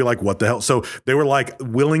 and they're gonna be like, what the hell? So they were like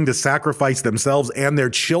willing to sacrifice themselves and their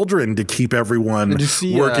children to keep everyone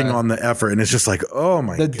working on the effort. And it's just like, oh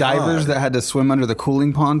my god, the divers that had to swim under the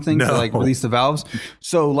cooling pond thing to like release the valves.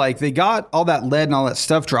 So like, they got all that lead and all that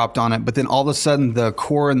stuff dropped on it, but then all of a sudden the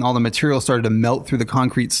core and all the material started to melt through the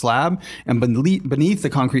concrete slab, and beneath the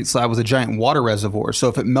concrete slab was a giant water reservoir. So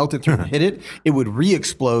if it melted through and hit it, it would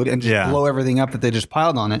re-explode and just blow everything up that they just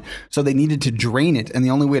piled on it. So they needed to drain it, and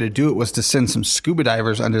the only way to do it was to send some scuba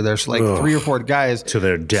divers under there. So like 3 or 4 guys to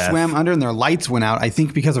their death swam under, and their lights went out, I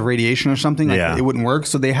think because of radiation or something. Like it wouldn't work.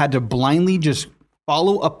 So they had to blindly just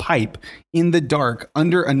follow a pipe in the dark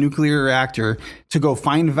under a nuclear reactor to go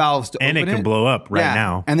find valves to open it. And it can blow up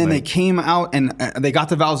now. And then they came out, and they got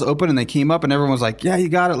the valves open, and they came up, and everyone was like, yeah, you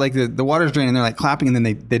got it. Like the water's draining. And they're like clapping, and then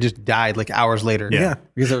they just died like hours later.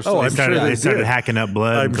 Because they were so they started hacking up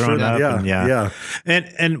blood and throwing up.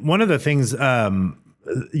 And one of the things,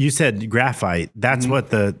 you said graphite. That's what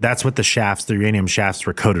the shafts, the uranium shafts,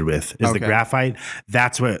 were coated with. Is the graphite?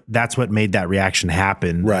 That's what made that reaction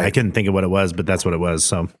happen. Right. I couldn't think of what it was, but that's what it was.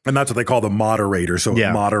 So, and that's what they call the moderator. So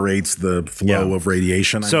it moderates the flow of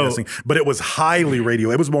radiation. I'm guessing. But it was highly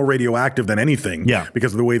It was more radioactive than anything.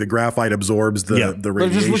 Because of the way the graphite absorbs the radiation. But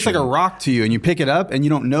it just looks like a rock to you, and you pick it up, and you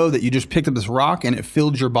don't know that you just picked up this rock, and it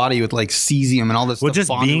filled your body with like cesium and all this stuff.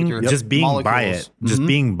 Just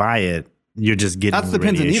being by it. You're just getting that's the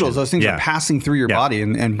pins and needles. Those things are passing through your body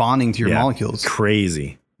and bonding to your molecules.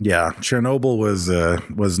 Crazy. Yeah, Chernobyl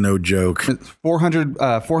was no joke.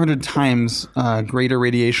 400 times greater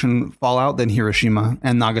radiation fallout than Hiroshima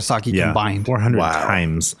and Nagasaki combined. 400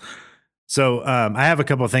 times. So I have a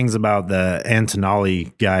couple of things about the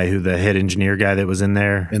Antonelli guy, the head engineer guy that was in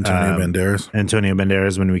there. Antonio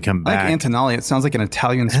Banderas. When we come back, like Antonelli, it sounds like an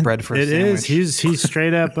Italian spread for a sandwich. He's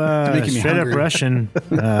straight up Russian.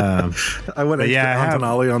 I want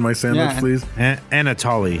Antonelli on my sandwich, please.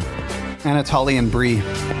 Anatoly and Brie.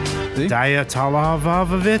 Dyatlov.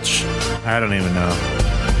 I don't even know.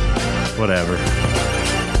 Whatever.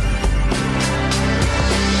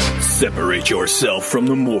 Separate yourself from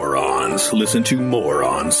the morons. Listen to more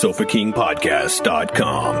on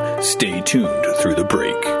SofaKingPodcast.com. Stay tuned through the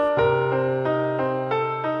break.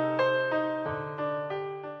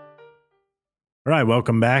 All right,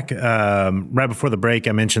 welcome back. Right before the break,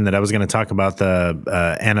 I mentioned that I was going to talk about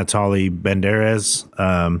the Anatoly Banderas.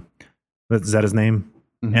 Is that his name?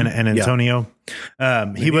 Mm-hmm. And Antonio.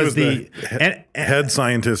 He was the head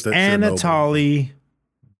scientist at Anatoly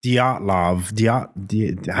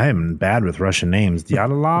Dyatlov. I am bad with Russian names.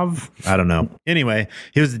 Dyatlov? I don't know. Anyway,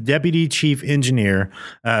 he was the deputy chief engineer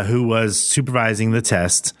who was supervising the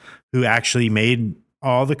test, who actually made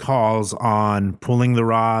all the calls on pulling the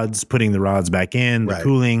rods, putting the rods back in, the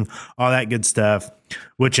cooling, all that good stuff,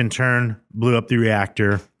 which in turn blew up the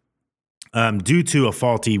reactor due to a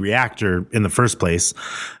faulty reactor in the first place.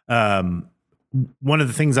 One of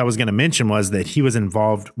the things I was going to mention was that he was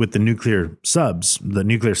involved with the nuclear sub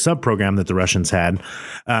program that the Russians had.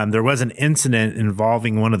 There was an incident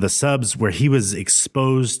involving one of the subs where he was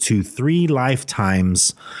exposed to 3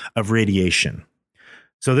 lifetimes of radiation.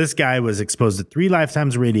 So this guy was exposed to 3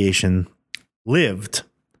 lifetimes of radiation, lived,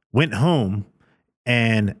 went home,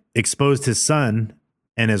 and exposed his son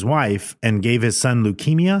and his wife, and gave his son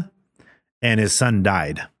leukemia, and his son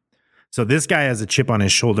died. So this guy has a chip on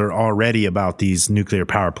his shoulder already about these nuclear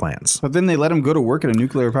power plants. But then they let him go to work at a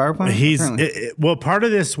nuclear power plant? Well, part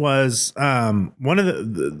of this was one of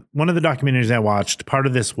the documentaries I watched. Part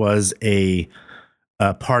of this was a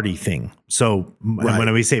a party thing. So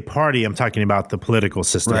when we say party, I'm talking about the political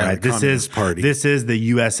system. Right? This is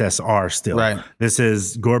the USSR still. Right. This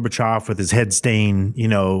is Gorbachev with his head stain.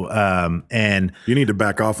 And you need to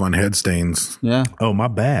back off on head stains. Yeah. Oh, my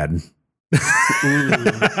bad.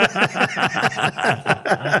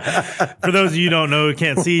 For those of you who don't know, who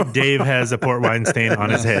can't see, Dave has a port wine stain on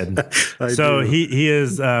his head. So he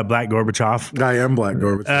is Black Gorbachev. I am Black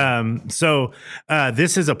Gorbachev. So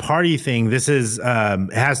this is a party thing. This is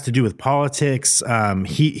has to do with politics.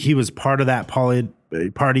 He was part of that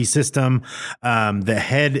party system. The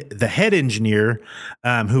head engineer,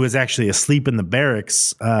 who was actually asleep in the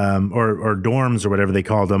barracks or dorms or whatever they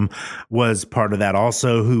called them, was part of that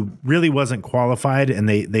also, who really wasn't qualified. And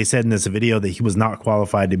they said in this video that he was not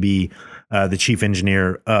qualified to be the chief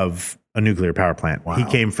engineer of a nuclear power plant. Wow. He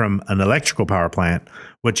came from an electrical power plant,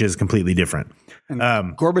 which is completely different. And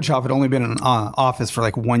Gorbachev had only been in office for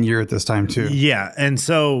like 1 year at this time too. Yeah, and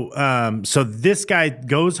so this guy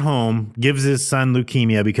goes home, gives his son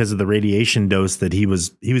leukemia because of the radiation dose that he was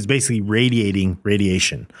basically radiating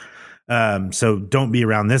radiation. So don't be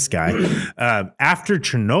around this guy. After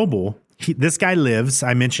Chernobyl, this guy lives.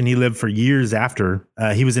 I mentioned he lived for years after.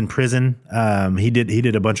 He was in prison. He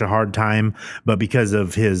did a bunch of hard time, but because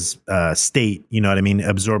of his state, you know what I mean,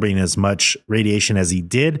 absorbing as much radiation as he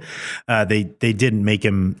did, they didn't make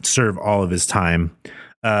him serve all of his time.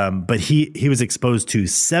 But he was exposed to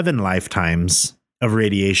 7 lifetimes of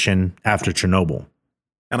radiation after Chernobyl.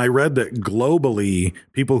 And I read that globally,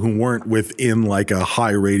 people who weren't within like a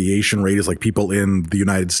high radiation radius, like people in the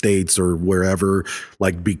United States or wherever,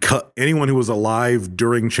 like because anyone who was alive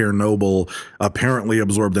during Chernobyl apparently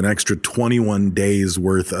absorbed an extra 21 days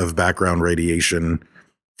worth of background radiation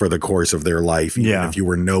for the course of their life, even if you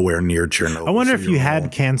were nowhere near Chernobyl. I wonder if you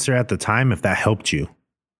had cancer at the time, if that helped you.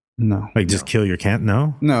 No. Like just kill your cancer?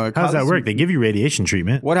 No? No. How does that work? They give you radiation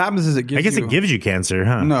treatment. What happens is it gives you cancer,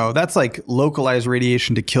 huh? No, that's like localized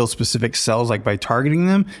radiation to kill specific cells, like by targeting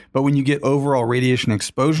them. But when you get overall radiation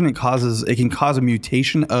exposure, it can cause a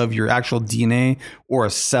mutation of your actual DNA or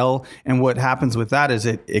a cell. And what happens with that is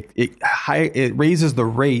it raises the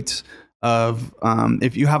rate of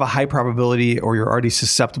if you have a high probability or you're already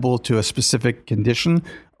susceptible to a specific condition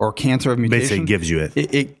or cancer of mutation, basically gives you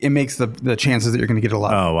it makes the chances that you're going to get a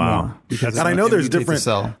lot more. And I know there's different,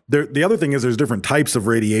 the other thing is there's different types of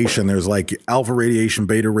radiation. There's like alpha radiation,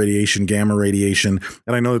 beta radiation, gamma radiation.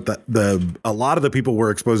 And I know that a lot of the people were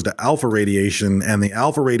exposed to alpha radiation, and the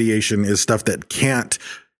alpha radiation is stuff that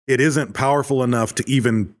it isn't powerful enough to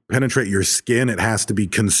even penetrate your skin. It has to be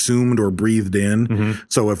consumed or breathed in. Mm-hmm.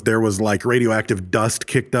 So if there was like radioactive dust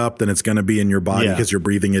kicked up, then it's going to be in your body because you're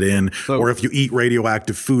breathing it in. Or if you eat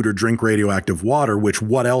radioactive food or drink radioactive water, which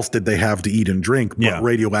what else did they have to eat and drink but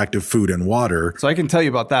radioactive food and water? So I can tell you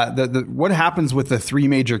about that. What happens with the 3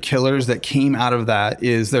 major killers that came out of that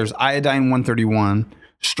is there's iodine-131,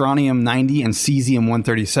 strontium-90, and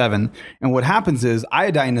cesium-137. And what happens is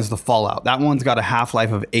iodine is the fallout. That one's got a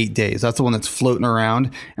half-life of 8 days. That's the one that's floating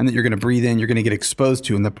around and that you're going to breathe in, you're going to get exposed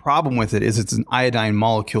to. And the problem with it is it's an iodine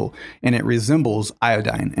molecule and it resembles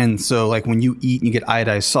iodine. And so like when you eat and you get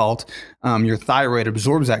iodized salt, your thyroid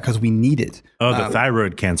absorbs that because we need it. Oh, the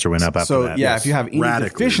thyroid cancer went up after that. If you have any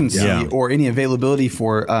deficiency or any availability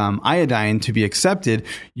for iodine to be accepted,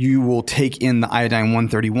 you will take in the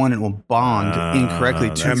iodine-131 and it will bond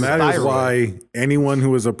incorrectly to and that thyroid. Is why anyone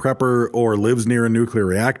who is a prepper or lives near a nuclear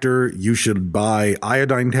reactor, you should buy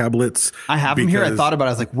iodine tablets. I have them here. I thought about it.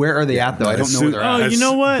 I was like, where are they at though? I don't know where they're at. Oh, you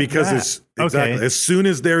know what? Because as soon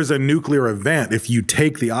as there's a nuclear event, if you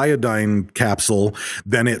take the iodine capsule,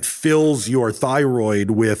 then it fills your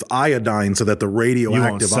thyroid with iodine so that the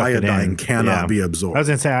radioactive iodine cannot be absorbed. I was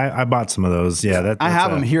going to say, I bought some of those. Yeah, I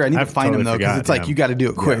have them here. I need to find them though, because it's like you got to do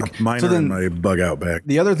it quick. Mine are in my bug out bag.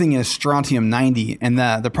 The other thing is strontium-90, and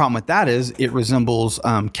the problem with that is it resembles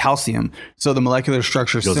calcium. So the molecular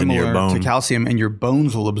structure is similar to calcium, and your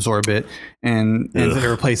bones will absorb it. And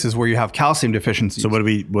there are places where you have calcium deficiencies. So what do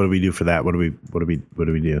we do for that? What do we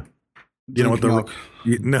do? You know what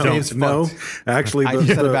no. Actually, I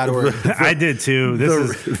said a bad word. I did too.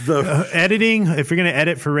 This is editing. If you're going to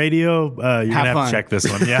edit for radio, you're going to have to check this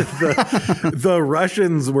one. Yeah. The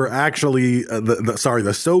Russians were actually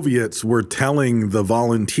the Soviets were telling the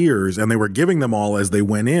volunteers, and they were giving them all as they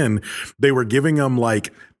went in. They were giving them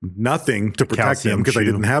like nothing to protect them because they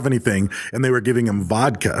didn't have anything, and they were giving them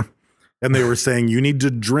vodka. And they were saying you need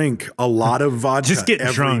to drink a lot of vodka Just get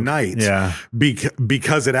every drunk. night, Yeah.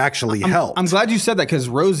 because it actually helps. I'm glad you said that because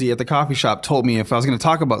Rosie at the coffee shop told me if I was going to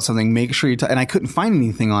talk about something, make sure you. And I couldn't find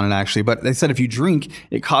anything on it actually, but they said if you drink,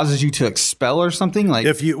 it causes you to expel or something. Like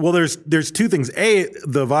there's two things.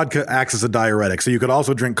 The vodka acts as a diuretic, so you could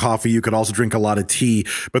also drink coffee. You could also drink a lot of tea.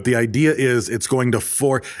 But the idea is it's going to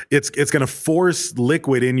force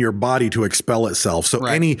liquid in your body to expel itself. So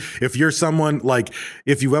if you're someone like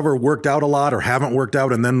if you've ever worked out a lot or haven't worked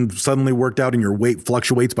out and then suddenly worked out and your weight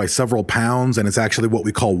fluctuates by several pounds and it's actually what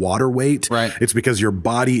we call water weight. Right. It's because your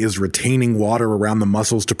body is retaining water around the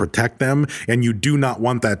muscles to protect them. And you do not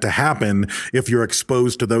want that to happen if you're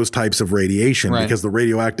exposed to those types of radiation because the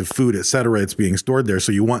radioactive food, et cetera, it's being stored there.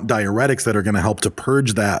 So you want diuretics that are going to help to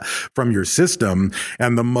purge that from your system.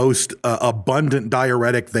 And the most abundant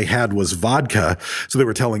diuretic they had was vodka. So they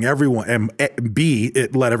were telling everyone, and B,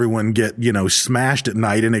 it let everyone get, smashed at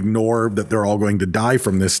night and ignore that they're all going to die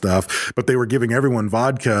from this stuff. But they were giving everyone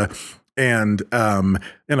vodka and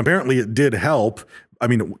apparently it did help. I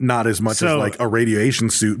mean, not as much as like a radiation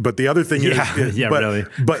suit, but the other thing is, really.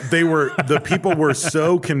 But the people were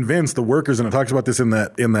so convinced, the workers, and it talks about this in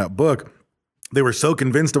that book. They were so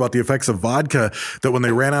convinced about the effects of vodka that when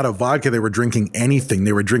they ran out of vodka, they were drinking anything.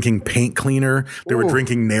 They were drinking paint cleaner. They were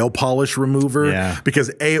drinking nail polish remover because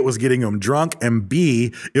A, it was getting them drunk, and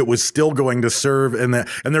B, it was still going to serve. And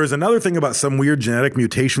there was another thing about some weird genetic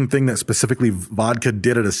mutation thing that specifically vodka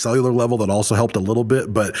did at a cellular level that also helped a little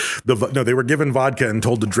bit. But they were given vodka and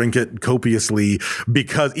told to drink it copiously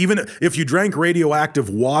because even if you drank radioactive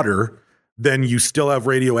water, then you still have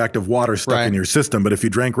radioactive water stuck in your system. But if you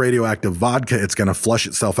drank radioactive vodka, it's going to flush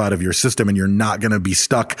itself out of your system and you're not going to be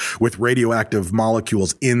stuck with radioactive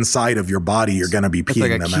molecules inside of your body. You're going to be peeing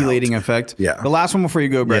them out. It's like a chelating effect. Yeah. The last one before you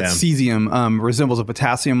go, Brett, cesium resembles a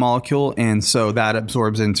potassium molecule. And so that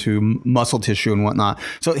absorbs into muscle tissue and whatnot.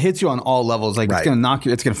 So it hits you on all levels. Like it's going to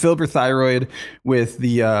it's going to fill up your thyroid with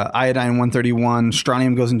the iodine 131.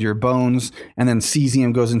 Strontium goes into your bones and then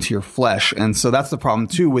cesium goes into your flesh. And so that's the problem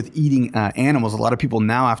too with eating animals. A lot of people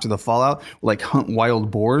now after the fallout like hunt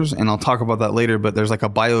wild boars, and I'll talk about that later, but there's like a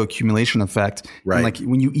bioaccumulation effect. Right. And like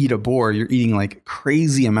when you eat a boar, you're eating like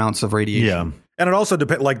crazy amounts of radiation. Yeah. And it also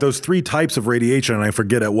depends, like those three types of radiation, and I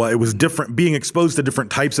forget it. Well, it was different, being exposed to different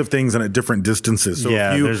types of things and at different distances. So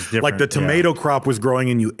if you, like the tomato crop was growing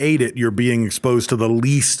and you ate it, you're being exposed to the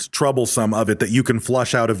least troublesome of it that you can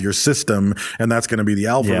flush out of your system, and that's going to be the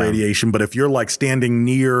alpha radiation. But if you're like standing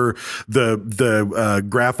near the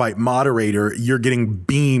graphite moderator, you're getting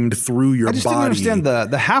beamed through your body. I just didn't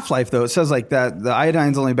understand the half-life though. It says like that the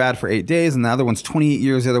iodine's only bad for 8 days, and the other one's 28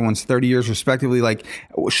 years, the other one's 30 years respectively. Like,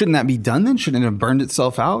 shouldn't that be done then? Shouldn't it have burned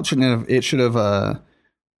itself out? It should have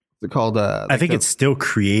what's it called? I think it's still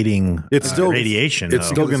creating radiation. It's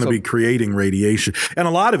still going to be creating radiation, and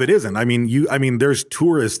a lot of it isn't. I mean, there's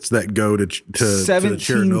tourists that go to Chernobyl.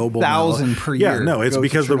 17,000 per year. Yeah, no, it's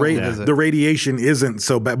because the radiation isn't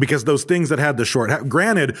so bad because those things that had the short.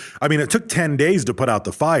 Granted, I mean, it took 10 days to put out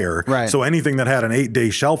the fire. Right. So anything that had an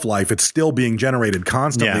 8-day shelf life, it's still being generated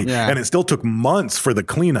constantly, and it still took months for the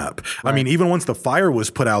cleanup. Right. I mean, even once the fire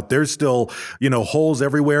was put out, there's still holes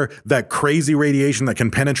everywhere. That crazy radiation that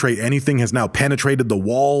can penetrate anything has now penetrated the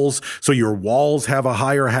walls, so your walls have a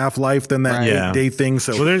higher half-life than that 8-day thing.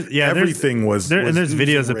 So everything was and there's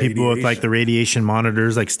videos of people with like the radiation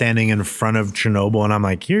monitors like standing in front of Chernobyl, and I'm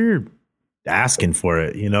like, you're asking for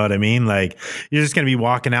it, you know what I mean? Like you're just gonna be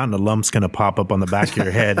walking out and a lump's gonna pop up on the back of your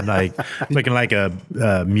head, like looking like a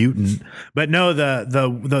mutant. But no,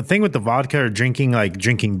 the thing with the vodka or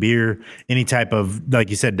drinking beer, any type of, like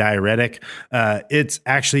you said, diuretic, it's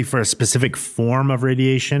actually for a specific form of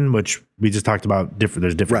radiation, which we just talked about.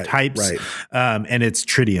 There's different types, and it's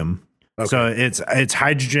tritium. Okay. So it's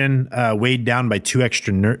hydrogen weighed down by 2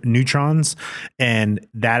 extra neutrons, and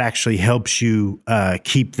that actually helps you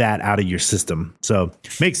keep that out of your system. So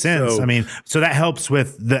makes sense. I mean, so that helps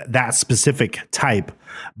with that specific type,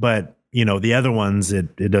 but the other ones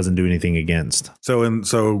it doesn't do anything against.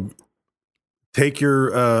 So take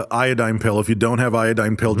your iodine pill. If you don't have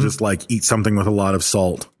iodine pill, just like eat something with a lot of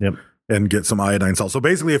salt. Yep. And get some iodine salt. So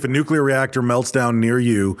basically, if a nuclear reactor melts down near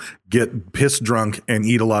you, get pissed drunk and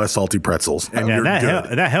eat a lot of salty pretzels. And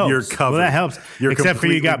that helps. You're covered. Well, that helps. Except for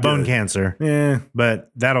you got bone cancer. Yeah.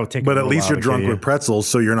 But that'll take. But at least you're drunk with pretzels,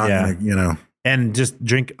 so you're not gonna, And just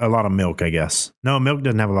drink a lot of milk, I guess. No, milk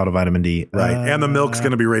doesn't have a lot of vitamin D. Right. And the milk's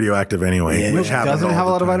going to be radioactive anyway. Milk doesn't have a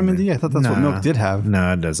lot of vitamin D. I thought that's what milk did have.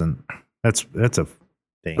 No, it doesn't. That's a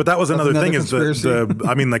thing. But that was another thing is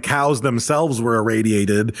the cows themselves were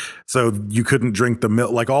irradiated, so you couldn't drink the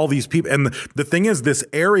milk. Like all these people, and the thing is, this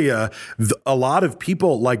area, a lot of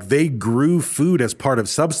people like they grew food as part of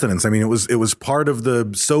subsistence. I mean, it was part of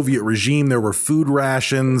the Soviet regime. There were food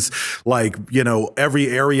rations. Like every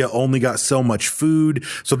area only got so much food.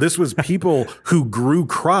 So this was people who grew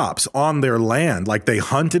crops on their land. Like they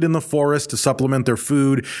hunted in the forest to supplement their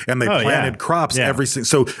food, and they planted crops every.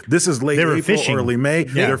 So this is late April, early May.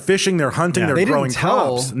 Yeah. They're fishing, they're hunting, they're growing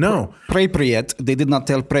crops. No. Pripyat, they did not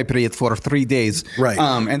tell Pripyat for 3 days. Right.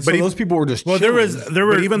 And so those people were just chilling.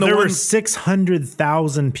 There were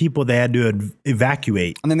 600,000 people they had to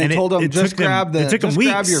evacuate. And then they told them, just grab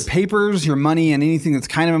your papers, your money, and anything that's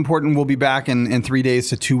kind of important. We'll be back in 3 days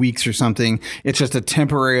to 2 weeks or something. It's just a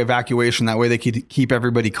temporary evacuation. That way they could keep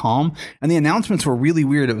everybody calm. And the announcements were really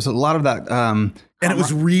weird. It was a lot of that... and it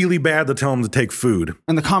was really bad to tell them to take food.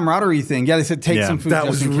 And the camaraderie thing. Yeah, they said take some food. That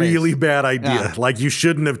was really bad idea. Yeah. Like you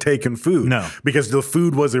shouldn't have taken food. No. Because the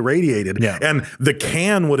food was irradiated. Yeah. And the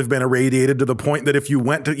can would have been irradiated to the point that if you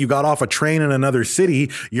got off a train in another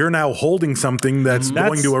city, you're now holding something that's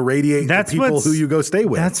going to irradiate the people who you go stay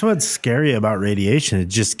with. That's what's scary about radiation. It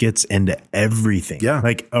just gets into everything. Yeah.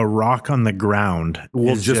 Like a rock on the ground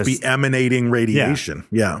will just be emanating radiation.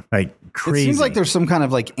 Yeah. Like crazy. It seems like there's some kind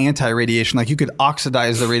of like anti-radiation. Like you could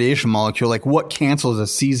oxidize the radiation molecule. Like what cancels a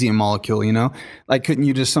cesium molecule, Like couldn't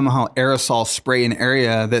you just somehow aerosol spray an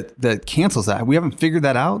area that cancels that? We haven't figured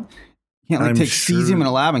that out. You can't take cesium in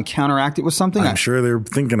a lab and counteract it with something. I'm sure they're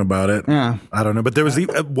thinking about it. Yeah. I don't know. But there was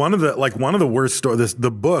one of the worst stories.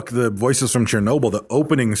 The book, The Voices from Chernobyl, the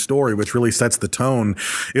opening story, which really sets the tone,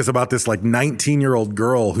 is about this like 19-year-old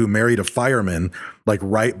girl who married a fireman like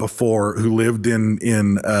right before, who lived in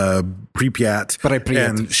Pripyat,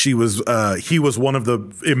 and he was one of the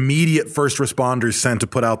immediate first responders sent to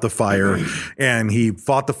put out the fire, and he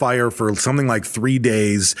fought the fire for something like 3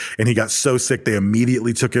 days, and he got so sick they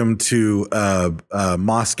immediately took him to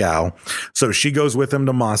Moscow. So she goes with him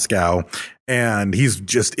to Moscow, and he's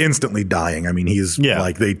just instantly dying. I mean, he's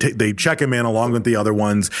like they check him in along with the other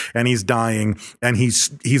ones, and he's dying, and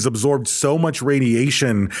he's absorbed so much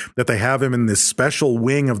radiation that they have him in this special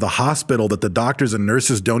wing of the hospital that the doctors and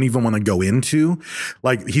nurses don't even want to go into.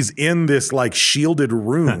 Like he's in this like shielded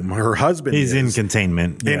room. Her husband is in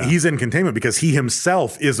containment, and he's in containment because he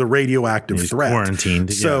himself is a radioactive threat.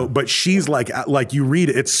 Quarantined. So, but she's like you read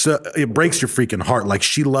it, it breaks your freaking heart. Like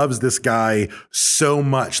she loves this guy so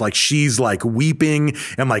much. Like she's like weeping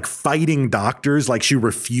and like fighting doctors. Like she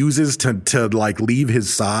refuses to like leave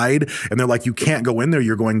his side, and they're like, you can't go in there,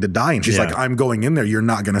 you're going to die. And she's like, I'm going in there, you're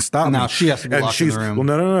not going to stop me. Now she has to be locked in the room.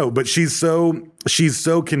 Well, no. But she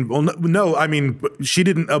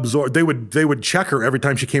didn't absorb. They would check her every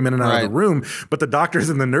time she came in and out of the room. But the doctors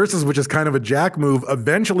and the nurses, which is kind of a jack move,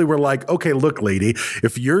 eventually were like, okay, look, lady,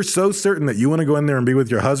 if you're so certain that you want to go in there and be with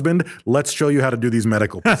your husband, let's show you how to do these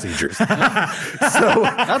medical procedures. So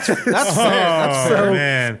that's fair.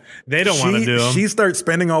 Man, they don't want to do them. She starts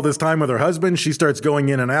spending all this time with her husband. She starts going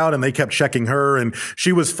in and out, and they kept checking her, and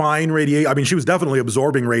she was fine. I mean, she was definitely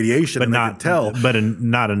absorbing radiation, but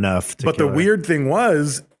not enough. But the weird thing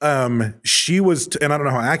was, she was, and I don't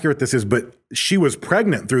know how accurate this is, but she was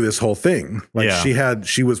pregnant through this whole thing. Like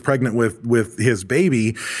she was pregnant with his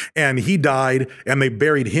baby, and he died, and they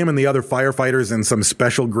buried him and the other firefighters in some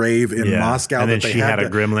special grave in Moscow. And then she had a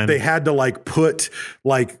gremlin. They had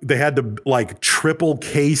to triple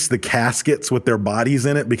case the caskets with their bodies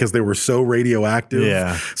in it because they were so radioactive.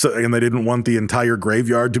 Yeah. So, and they didn't want the entire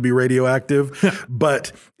graveyard to be radioactive.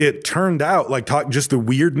 But it turned out just the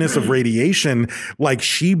weirdness of radiation, like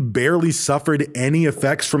she barely suffered any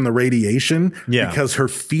effects from the radiation because her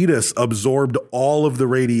fetus absorbed all of the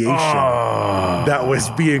radiation that was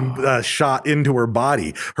being shot into her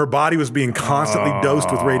body. Her body was being constantly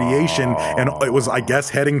dosed with radiation, and it was, I guess,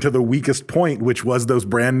 heading to the weakest point, which was those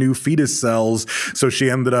brand new fetus cells. So she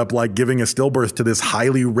ended up like giving a stillbirth to this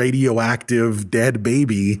highly radioactive dead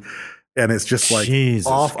baby. And it's just like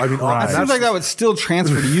off. I mean, it seems like that would still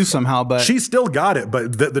transfer to you somehow, but she still got it.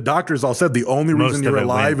 But the doctors all said the only reason you're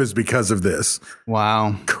alive is because of this.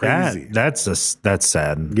 Wow, crazy. That's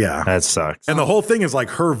sad. Yeah, that sucks. And the whole thing is like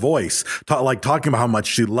her voice, talking about how much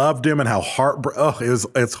she loved him and how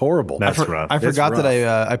it's horrible. That's rough. I forgot that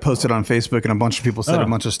I posted on Facebook, and a bunch of people said a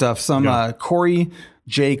bunch of stuff. Corey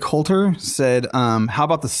Jay Coulter said, how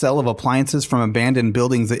about the sale of appliances from abandoned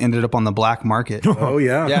buildings that ended up on the black market? Oh,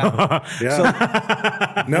 yeah. Yeah.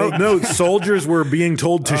 Yeah. No, soldiers were being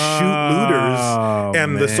told to shoot looters,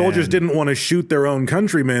 and the soldiers didn't want to shoot their own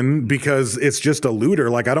countrymen because it's just a looter.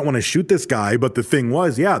 Like, I don't want to shoot this guy, but the thing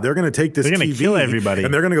was, they're going to take this They're TV gonna kill everybody.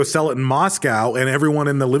 and they're going to go sell it in Moscow, and everyone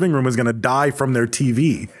in the living room is going to die from their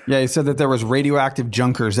TV. Yeah, he said that there was radioactive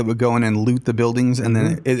junkers that would go in and loot the buildings, and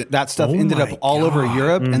then that stuff ended up all over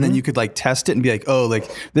Europe, and then you could like test it and be like, oh, like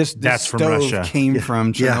this That's from stove Russia. came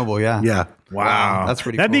from Chernobyl. Yeah. Wow. That's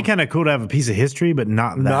pretty That'd cool. be kind of cool to have a piece of history, but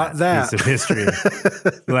not that piece of history.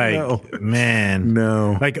 Man.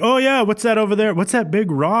 No. Like, oh, yeah, what's that over there? What's that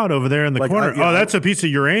big rod over there in the corner? That's a piece of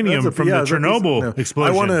uranium from the Chernobyl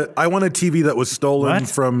explosion. I want a TV that was stolen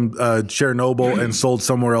from Chernobyl and sold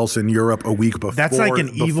somewhere else in Europe a week before. That's like an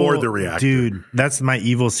evil the reactor. Dude, that's my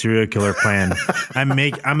evil serial killer plan. I'm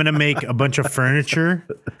gonna make a bunch of furniture.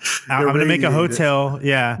 I'm gonna make a hotel.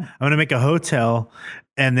 Yeah. I'm gonna make a hotel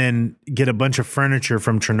and then get a bunch of furniture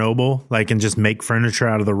from Chernobyl, and just make furniture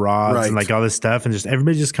out of the rods and all this stuff, and just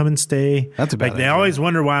everybody just come and stay. That's a bad They idea. always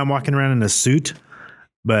wonder why I'm walking around in a suit.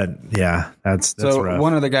 But yeah, that's so rough.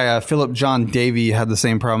 one other guy, Philip John Davey, had the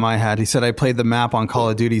same problem I had. He said, I played the map on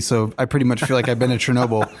Call of Duty, so I pretty much feel like I've been to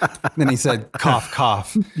Chernobyl. Then he said, cough,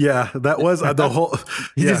 cough. Yeah, that was the whole.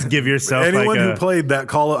 You just give yourself anyone who played that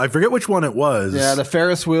Call. I forget which one it was. Yeah, the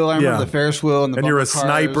Ferris wheel. I remember the Ferris wheel and the. And you're a bumper cars.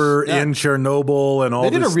 sniper in Chernobyl and all.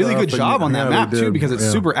 They did a this really stuff, good job on that map they too did. because it's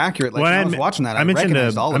super accurate. Like when I was watching that, I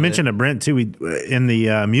recognized all of it. I mentioned to Brent too. We in the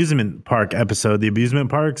amusement park episode, the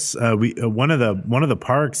amusement parks. One of the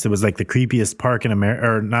parks that was like the creepiest park in America,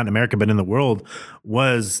 or not in America, but in the world,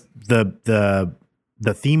 was the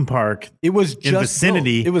theme park. It was just in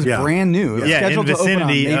vicinity. Built. It was brand new. It was in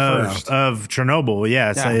vicinity to open on May 1st. of Chernobyl.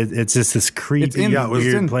 Yeah, so it's just this creepy,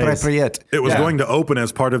 weird place. It was going to open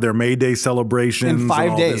as part of their May Day celebrations in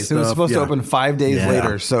 5 days. It was supposed to open 5 days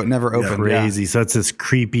later, so it never opened. Crazy. So it's this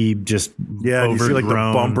creepy, just you see like the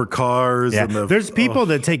bumper cars. Yeah. And there's people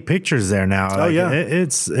that take pictures there now. Oh yeah,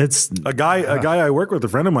 it's a guy I work with, a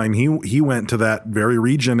friend of mine. He went to that very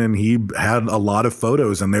region and he had a lot of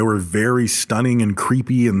photos, and they were very stunning and creepy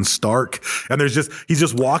and stark. And he's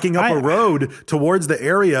just walking up a road towards the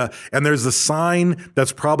area, and there's a sign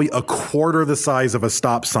that's probably a quarter the size of a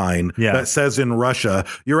stop sign that says in Russia,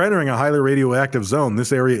 "You're entering a highly radioactive zone.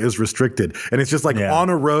 This area is restricted." And it's just on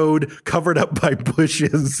a road covered up by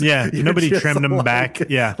bushes. Yeah, nobody trimmed them back.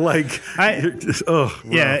 Yeah, it's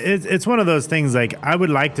one of those things. Like, I would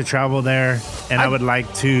like to travel there, and I would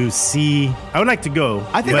like to see. I would like to go.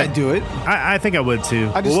 I think I'd do it. I think I would too.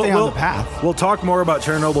 I just stay on the path. We'll talk more about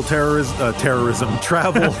Chernobyl terrorism,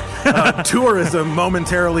 travel, tourism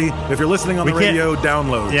momentarily. If you're listening on the radio,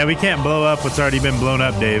 download. Yeah, we can't blow up what's already been blown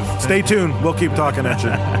up, Dave. Stay tuned. We'll keep talking at you.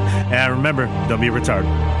 And remember, don't be retarded.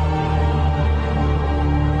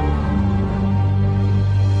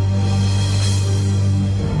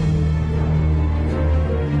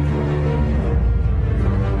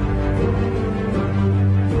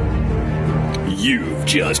 You've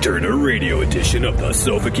just heard a radio edition of the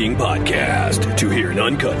Sofa King Podcast. To hear an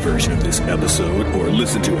uncut version of this episode or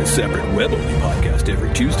listen to a separate web-only podcast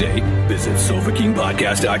every Tuesday, visit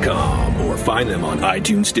SofaKingPodcast.com or find them on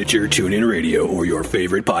iTunes, Stitcher, TuneIn Radio, or your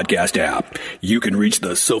favorite podcast app. You can reach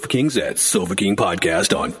the Sofa Kings at Sofa King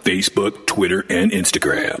Podcast on Facebook, Twitter, and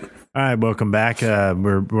Instagram. All right, welcome back.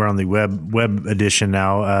 We're on the web edition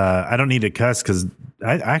now. I don't need to cuss because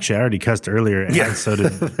I already cussed earlier. And so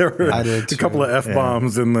did I did a couple of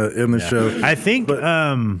F-bombs in the show. I think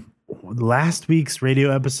last week's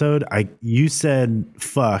radio episode, you said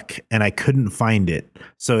fuck, and I couldn't find it.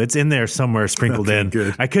 So it's in there somewhere sprinkled in.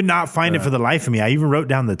 Good. I could not find it for the life of me. I even wrote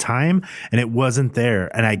down the time, and it wasn't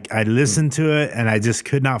there. And I listened to it, and I just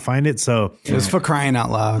could not find it. So it was for crying out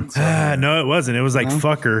loud. No, it wasn't. It was like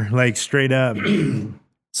fucker, like straight up.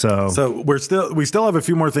 So we still have a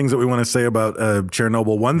few more things that we want to say about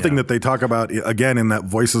Chernobyl. One thing that they talk about again in that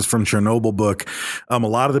Voices from Chernobyl book, a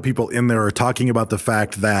lot of the people in there are talking about the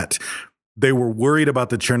fact that they were worried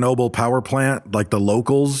about the Chernobyl power plant, like the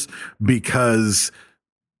locals, because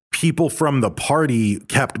people from the party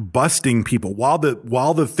kept busting people while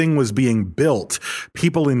the thing was being built.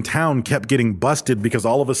 People in town kept getting busted because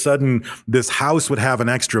all of a sudden this house would have an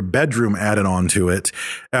extra bedroom added onto it.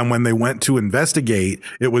 And when they went to investigate,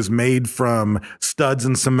 it was made from studs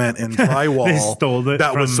and cement and drywall They stole it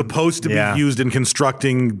that was supposed to be used in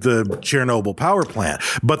constructing the Chernobyl power plant.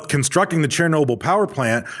 But constructing the Chernobyl power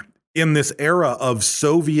plant in this era of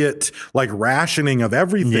Soviet like rationing of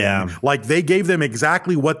everything. Yeah. Like they gave them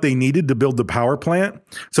exactly what they needed to build the power plant.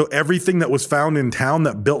 So everything that was found in town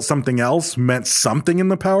that built something else meant something in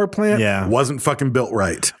the power plant wasn't fucking built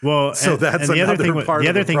right. Well, so that's the another other thing. part The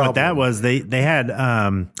of other thing with problem. that was they had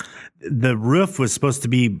the roof was supposed to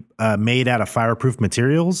be made out of fireproof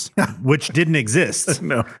materials, which didn't exist.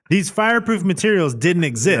 No. These fireproof materials didn't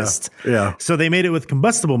exist. Yeah. So they made it with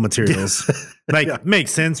combustible materials.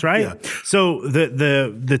 Makes sense, right? Yeah. So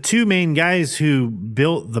the two main guys who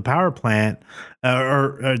built the power plant,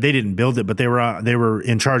 or they didn't build it, but they were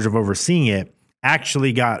in charge of overseeing it,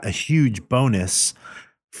 actually got a huge bonus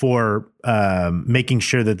for making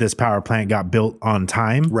sure that this power plant got built on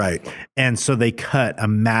time. Right. And so they cut a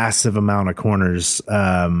massive amount of corners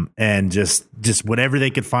and just whatever they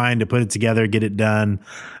could find to put it together, get it done.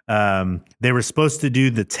 They were supposed to do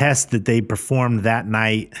the test that they performed that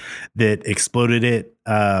night that exploded it.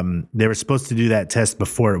 They were supposed to do that test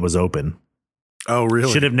before it was open. Oh,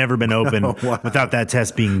 really? Should have never been open without that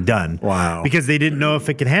test being done. Wow. Because they didn't know if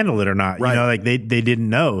it could handle it or not. Right. You know, like they didn't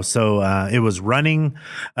know. So it was running.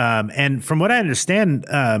 And from what I understand,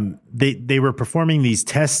 they were performing these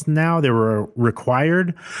tests now. They were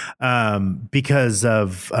required because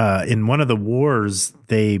of in one of the wars,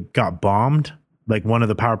 they got bombed. Like one of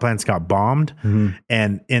the power plants got bombed. Mm-hmm.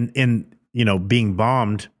 And in being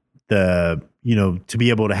bombed, to be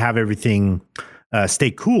able to have everything stay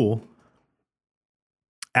cool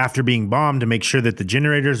after being bombed, to make sure that the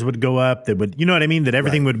generators would go up, that would, that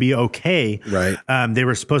everything would be okay. Right. They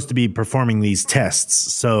were supposed to be performing these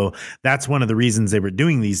tests. So that's one of the reasons they were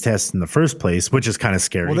doing these tests in the first place, which is kind of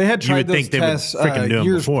scary. Well, they had You tried would those think they tests would freaking do them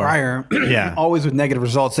years before. prior, Yeah. always with negative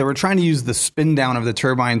results. They were trying to use the spin down of the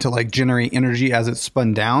turbine to like generate energy as it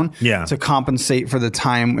spun down to compensate for the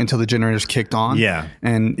time until the generators kicked on. Yeah.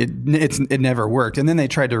 And it never worked. And then they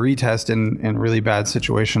tried to retest in a really bad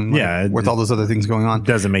situation with all those other things going on.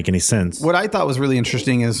 Doesn't make any sense. What I thought was really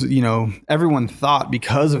interesting is, everyone thought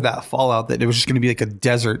because of that fallout that it was just going to be like a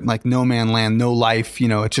desert, like no man land, no life,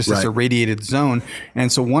 it's just this irradiated zone.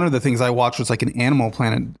 And so one of the things I watched was like an Animal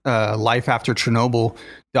Planet, Life After Chernobyl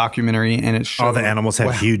documentary. And it showed all the animals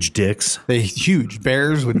have huge dicks. Huge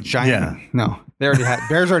bears with giant. No, bears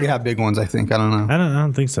already have big ones. I think. I don't know. I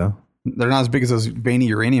don't think so. They're not as big as those veiny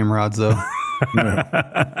uranium rods though.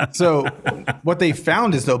 So what they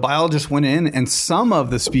found is though biologists went in and some of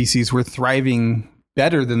the species were thriving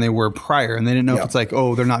better than they were prior, and they didn't know if it's like,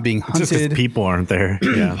 oh, they're not being hunted. Just 'cause people aren't there.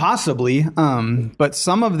 Yeah. Possibly. But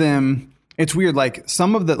some of them, it's weird. Like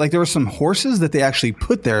some of the, like there were some horses that they actually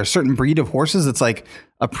put there, a certain breed of horses. It's like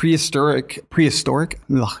a prehistoric,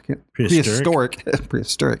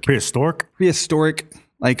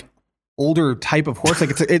 like older type of horse.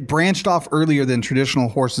 Like it branched off earlier than traditional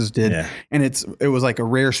horses did. Yeah. And it was like a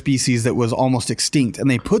rare species that was almost extinct.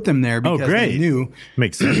 And they put them there because they knew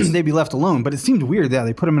makes sense. they'd be left alone. But it seemed weird. Yeah,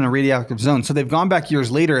 they put them in a radioactive zone. So they've gone back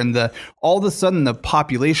years later and all of a sudden the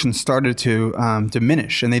population started to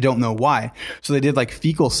diminish and they don't know why. So they did like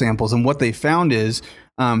fecal samples. And what they found is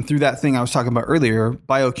through that thing I was talking about earlier,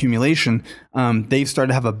 bioaccumulation, they've started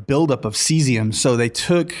to have a buildup of cesium. So they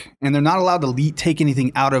took, and they're not allowed to take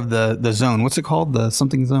anything out of the zone. What's it called? The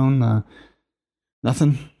something zone?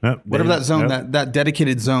 Nothing? Whatever that zone, that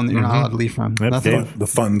dedicated zone that you're not allowed to leave from. Nothing. The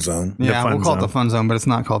fun zone. Yeah, we'll call it the fun zone, but it's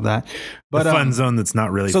not called that. But the fun zone that's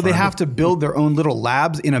not really so fun. they have to build their own little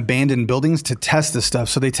labs in abandoned buildings to test this stuff.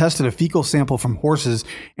 So they tested a fecal sample from horses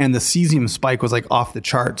and the cesium spike was like off the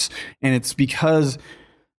charts. And it's because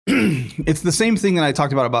it's the same thing that I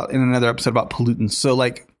talked about in another episode about pollutants. So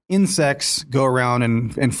like insects go around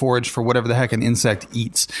and forage for whatever the heck an insect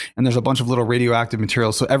eats. And there's a bunch of little radioactive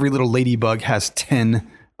materials. So every little ladybug has 10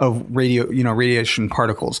 of radiation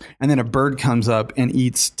particles. And then a bird comes up and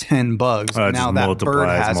eats 10 bugs. Now that bird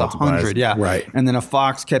has 100. Yeah. Right. And then a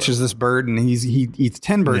fox catches this bird and he eats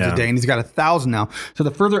 10 birds a day and he's got 1,000 now. So the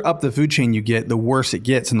further up the food chain you get, the worse it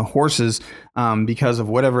gets. And the horses, because of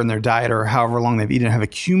whatever in their diet or however long they've eaten, have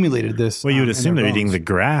accumulated this. Well, you would assume they're eating the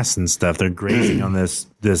grass and stuff. They're grazing on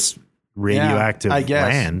this radioactive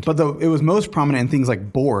land. But it was most prominent in things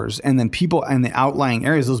like boars. And then people in the outlying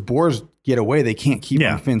areas, those boars get away. They can't keep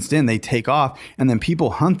them fenced in. They take off. And then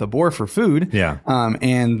people hunt the boar for food. Yeah.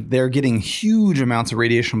 And they're getting huge amounts of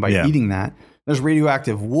radiation by eating that. There's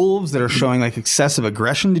radioactive wolves that are showing like excessive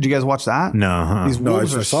aggression. Did you guys watch that? No. These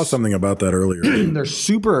wolves I saw something about that earlier. They're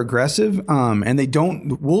super aggressive. And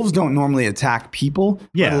wolves don't normally attack people,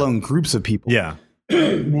 let alone groups of people. Yeah.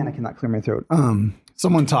 Man, I cannot clear my throat.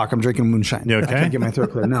 Someone talk. I'm drinking moonshine. You okay? I can't get my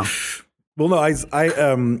throat clear. No. Well, no, I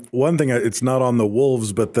one thing, it's not on the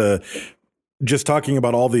wolves, but just talking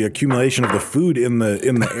about all the accumulation of the food in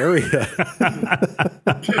the area.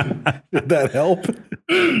 Did that help?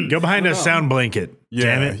 Go behind a sound blanket.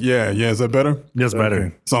 Damn it. Yeah. Is that better? That's better.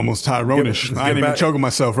 Okay. It's almost Tyrone-ish. I ain't even choking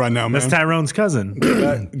myself right now, man. That's Tyrone's cousin.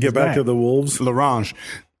 Get back to the wolves. Larange.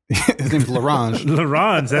 His name's Larange.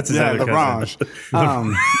 Larange, that's his other cousin.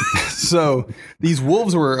 Larange. So these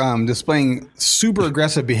wolves were displaying super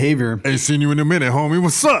aggressive behavior. Ain't seen you in a minute, homie.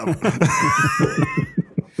 What's up?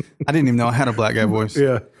 I didn't even know I had a black guy voice.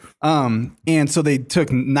 Yeah. And so they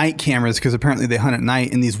took night cameras because apparently they hunt at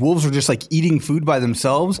night, and these wolves were just like eating food by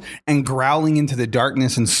themselves and growling into the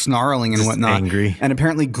darkness and snarling and Just whatnot. angry. And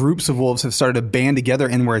apparently groups of wolves have started to band together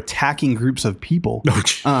and were attacking groups of people.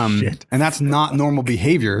 Shit. And that's not normal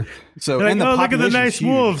behavior. So, They're and like, the look at the population's nice huge.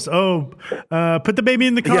 wolves. Put the baby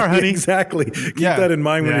in the car, Yeah, honey. exactly. Keep that in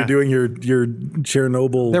mind when you're doing your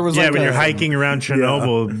Chernobyl. There was like when you're hiking around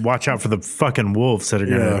Chernobyl, watch out for the fucking wolves that are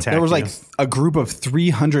going to attack There was you. like a group of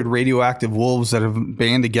 300 radioactive wolves that have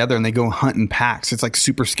band together and they go hunt in packs. It's like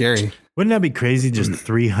super scary. Wouldn't that be crazy? Just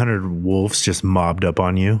 300 wolves just mobbed up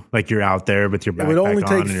on you, like you're out there with your It would backpack only on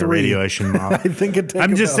take and your 3. radiation mob. I think it'd take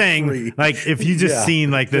I'm just about saying, 3. like if you just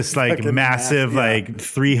seen like this like fucking massive like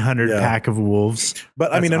 300 pack of wolves.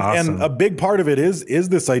 But I mean, That's awesome. and a big part of it is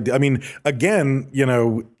this idea. I mean, again,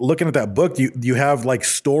 looking at that book, you have like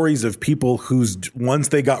stories of people who's once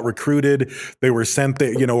they got recruited, they were sent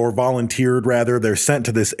there, or volunteered rather, they're sent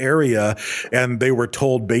to this area, and they were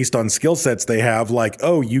told based on skill sets they have, like,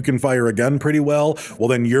 oh, you can fire a gun pretty well. Well,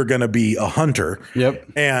 then you're going to be a hunter.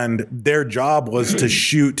 Yep. And their job was to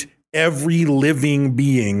shoot every living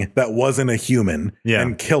being that wasn't a human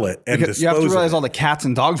and kill it and Because dispose you have to of realize it. all the cats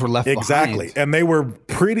and dogs were left Exactly. behind. And they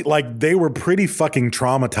were pretty fucking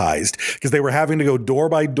traumatized because they were having to go door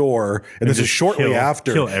by door. And this is shortly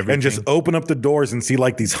after, kill and just everything. open up the doors and see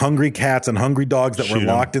like these hungry cats and hungry dogs that were Shoot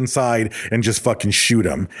 'em. locked inside and just fucking shoot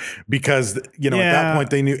them because, at that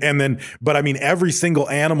point they knew. And then, but I mean, every single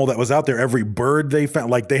animal that was out there, every bird they found,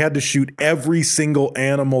 like they had to shoot every single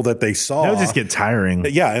animal that they saw. That would just get tiring.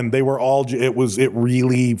 Yeah, and they were all. It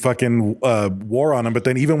really fucking wore on them. But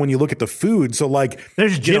then even when you look at the food, so like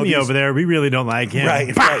There's Jimmy over there. We really don't like him.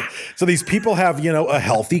 Right. So these people have a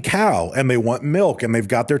healthy cow and they want milk and they've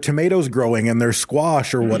got their tomatoes growing and their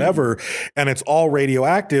squash or whatever, and it's all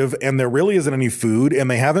radioactive and there really isn't any food and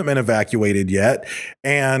they haven't been evacuated yet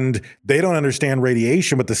and they don't understand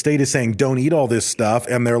radiation, but the state is saying don't eat all this stuff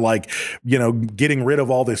and they're like getting rid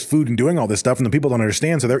of all this food and doing all this stuff and the people don't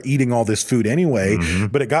understand, so they're eating all this food anyway.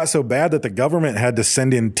 But it got so bad that the government had to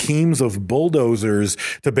send in teams of bulldozers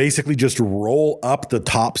to basically just roll up the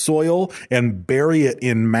topsoil and bury it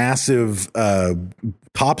in massive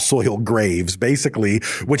topsoil graves, basically,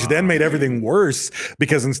 which then made everything worse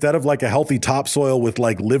because instead of like a healthy topsoil with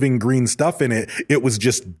like living green stuff in it, it was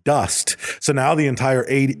just dust. So now the entire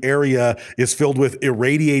area is filled with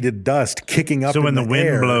irradiated dust kicking up. So when in the wind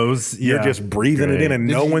air, blows, you're yeah, just breathing it in, and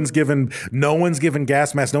no one's given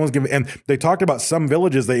gas masks. No one's given. And they talked about some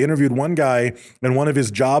villages. They interviewed one guy, and one of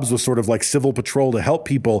his jobs was sort of like civil patrol to help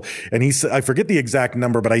people. And he said, I forget the exact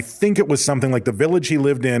number, but I think it was something like the village he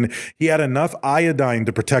lived in. He had enough iodine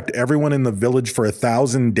to protect everyone in the village for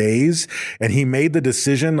 1,000 days. And he made the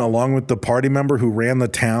decision, along with the party member who ran the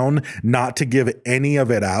town, not to give any of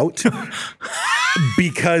it out.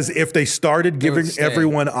 Because if they started giving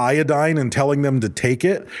everyone iodine and telling them to take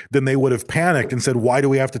it, then they would have panicked and said, why do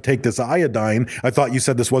we have to take this iodine? I thought you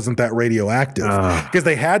said this wasn't that radioactive. Because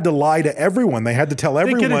they had to lie to everyone. They had to tell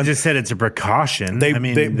everyone. They could have just said it's a precaution.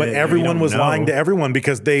 But everyone was lying to everyone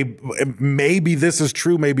because maybe this is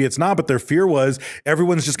true, maybe it's not. But their fear was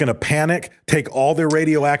everyone's just going to panic, take all their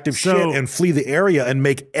radioactive shit and flee the area and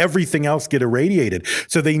make everything else get irradiated.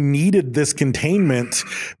 So they needed this containment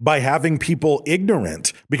by having people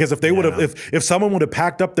ignorant, because if they would have, if someone would have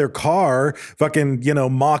packed up their car, fucking,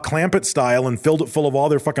 Ma Clampett style, and filled it full of all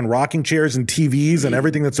their fucking rocking chairs and TVs and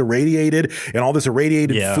everything that's irradiated and all this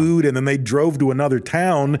irradiated food, and then they drove to another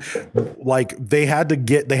town, like they had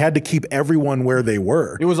to keep everyone where they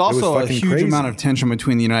were. It was also a fucking huge crazy. amount of tension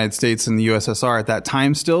between the United States and the USSR at that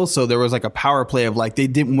time still. So there was like a power play of like, they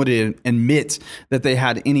didn't want to admit that they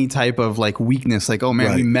had any type of like weakness, like, oh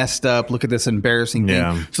man, we messed up. Look at this embarrassing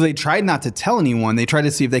thing. So they tried not to tell anyone. They tried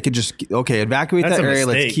to see if they could just, evacuate that area.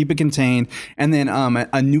 Let's keep it contained. And then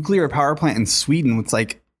a nuclear power plant in Sweden was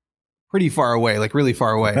like pretty far away, like really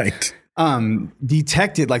far away.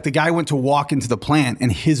 Detected, like the guy went to walk into the plant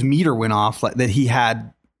and his meter went off, like that he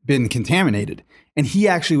had been contaminated. And he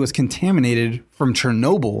actually was contaminated from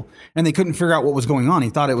Chernobyl, and they couldn't figure out what was going on. He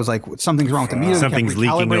thought it was like something's wrong with the meter. Something's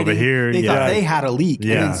leaking over here. They thought they had a leak,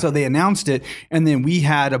 Yeah. and then, so they announced it. And then we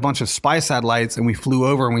had a bunch of spy satellites, and we flew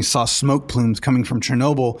over and we saw smoke plumes coming from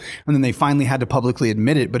Chernobyl. And then they finally had to publicly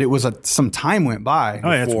admit it. But it was some time went by.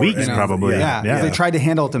 Oh, yeah, it's weeks probably. Yeah. They tried to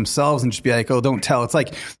handle it themselves and just be like, "Oh, don't tell." It's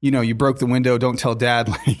like, you broke the window, don't tell Dad.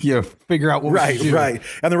 Like, figure out what we should do. Right.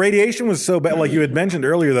 And the radiation was so bad. Like you had mentioned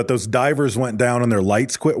earlier that those divers went down and their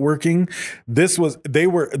lights quit working.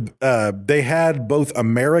 They had both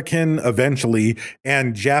American eventually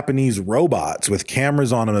and Japanese robots with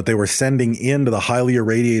cameras on them that they were sending into the highly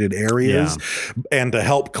irradiated areas and to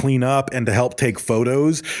help clean up and to help take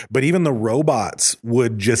photos. But even the robots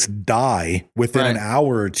would just die within an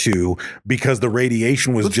hour or two because the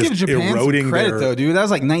radiation was just give Japan eroding some credit, though, dude. That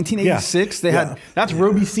was like 1986. They had that's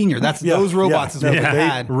Roby Senior. That's those robots is what they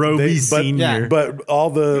had. Roby Senior. But all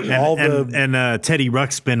the Teddy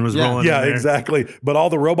Ruxpin was rolling. Yeah, in there. exactly. But all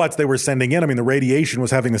the robots they were sending in, I mean, the radiation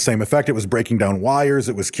was having the same effect. It was breaking down wires.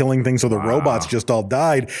 It was killing things. So the robots just all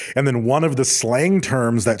died. And then one of the slang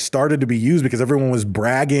terms that started to be used because everyone was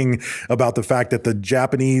bragging about the fact that the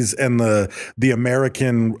Japanese and the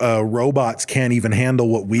American robots can't even handle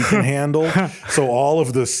what we can handle. So all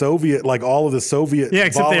of the Soviet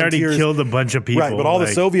except they already killed a bunch of people. Right, but all the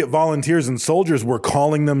Soviet volunteers and soldiers were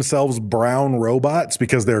calling themselves brown robots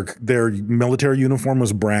because their military uniform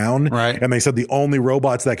was brown. Right. And they said the only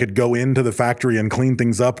robots that could go into the factory and clean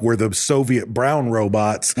things up were the Soviet brown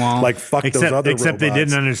robots. Those other robots. Except they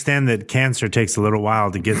didn't understand that cancer takes a little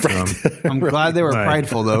while to get to them. I'm glad they were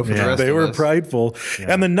prideful, though, for the rest They of were us. prideful.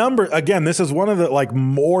 Yeah. And the number, again, this is one of the,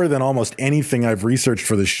 more than almost anything I've researched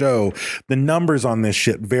for the show, the numbers on this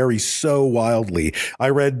shit vary so wildly. I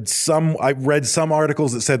read some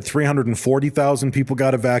articles that said 340,000 people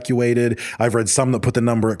got evacuated. I've read some that put the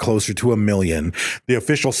number at closer to 1 million. The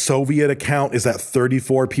official Soviet account is that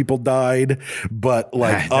 34 people died, but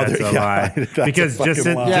that's a lie. Because just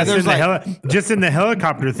in the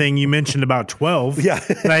helicopter thing, you mentioned about 12. Yeah,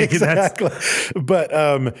 exactly.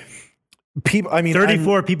 But people,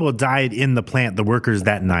 34 people died in the plant, the workers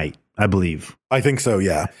that night, I believe. I think so,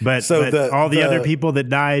 yeah. But all the other people that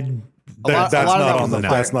died. That's not on the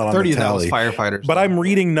 30 of that was tally. firefighters. But I'm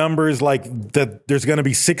reading numbers like that there's going to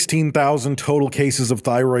be 16,000 total cases of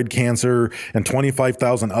thyroid cancer and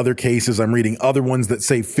 25,000 other cases. I'm reading other ones that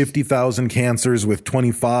say 50,000 cancers with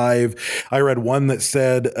 25. I read one that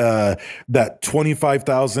said that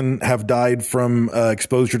 25,000 have died from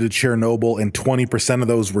exposure to Chernobyl and 20% of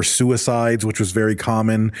those were suicides, which was very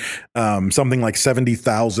common. Something like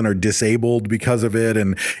 70,000 are disabled because of it.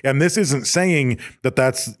 And this isn't saying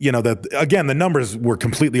that's, that again, the numbers were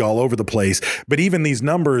completely all over the place, but even these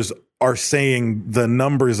numbers are saying the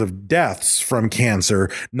numbers of deaths from cancer,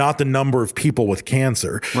 not the number of people with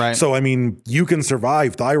cancer. Right. So, you can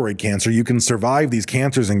survive thyroid cancer. You can survive these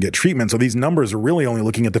cancers and get treatment. So these numbers are really only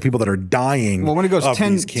looking at the people that are dying. Well, when it goes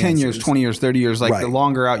 10 years, 20 years, 30 years, the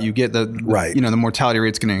longer out you get, the mortality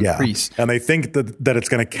rate's going to increase. And they think that it's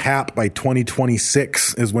going to cap by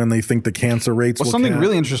 2026 is when they think the cancer rates will something cap.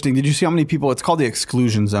 really interesting. Did you see how many people, it's called the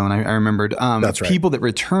exclusion zone. I remembered. That's right. People that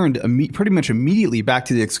returned pretty much immediately back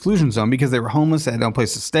to the exclusion zone because they were homeless, they had no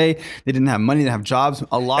place to stay, they didn't have money, they didn't have jobs.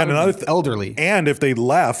 A lot of them elderly. And if they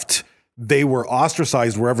left, they were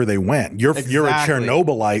ostracized wherever they went. You're a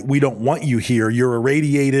Chernobylite. We don't want you here. You're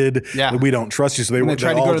irradiated. Yeah. We don't trust you. So they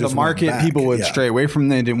tried to go to the market. People would stray away from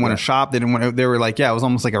them. They didn't want to shop. They didn't want to, they were like, it was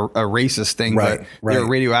almost like a racist thing, but they were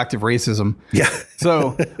radioactive racism. Yeah.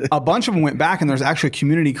 So a bunch of them went back, and there's actually a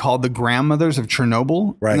community called the Grandmothers of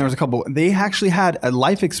Chernobyl. Right. And there was a couple, they actually had a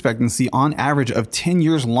life expectancy on average of 10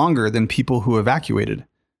 years longer than people who evacuated.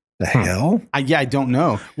 The hell? I don't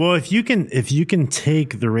know. Well, if you can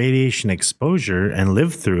take the radiation exposure and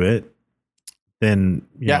live through it, then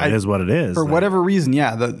it is what it is. For whatever reason,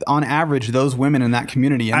 on average, those women in that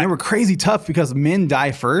community, and they were crazy tough because men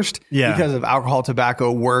die first because of alcohol,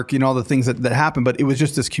 tobacco, work, all the things that happen. But it was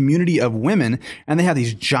just this community of women, and they have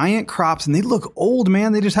these giant crops, and they look old,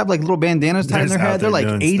 man. They just have little bandanas tied in their head. They're like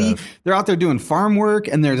 80. Stuff. They're out there doing farm work,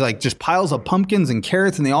 and there's just piles of pumpkins and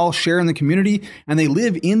carrots, and they all share in the community, and they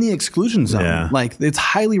live in the exclusion zone. Yeah. It's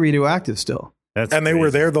highly radioactive still. They were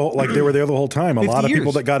there the whole time. A lot of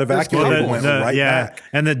people that got evacuated went right back.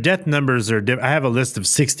 And the death numbers are different. I have a list of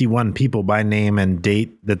 61 people by name and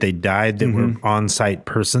date that they died that were on-site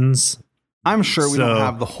persons. I'm sure we don't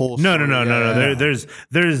have the whole story. No.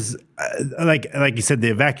 There's like you said,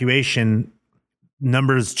 the evacuation,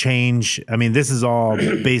 numbers change. I mean, this is all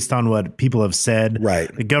based on what people have said.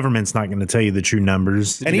 Right. The government's not going to tell you the true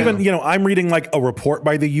numbers. And even, I'm reading like a report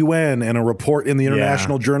by the UN and a report in the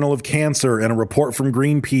International Journal of Cancer and a report from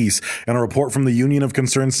Greenpeace and a report from the Union of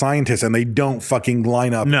Concerned Scientists, and they don't fucking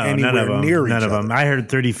line up anywhere near each other. None of them. I heard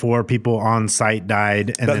 34 people on site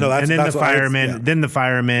died, and then the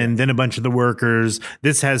firemen, then a bunch of the workers.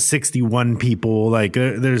 This has 61 people. Like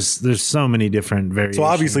there's so many different variations. So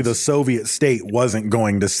obviously the Soviet state wasn't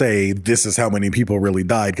going to say this is how many people really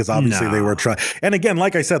died, because obviously they were trying. And again,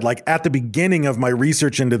 like I said, like at the beginning of my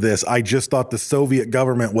research into this, I just thought the Soviet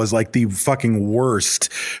government was like the fucking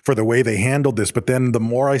worst for the way they handled this. But then the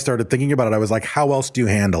more I started thinking about it, I was like, how else do you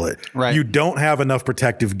handle it? Right. You don't have enough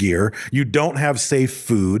protective gear. You don't have safe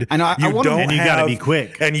food. I know. You got to be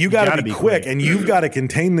quick. And you got to be quick. And you've got to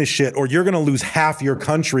contain this shit, or you're going to lose half your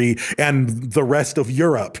country and the rest of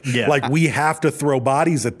Europe. Yeah. Like we have to throw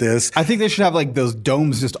bodies at this. I think they should have like those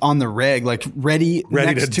domes just on the reg, like ready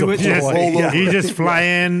next to it. Just roll over. You just fly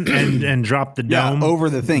in and drop the dome over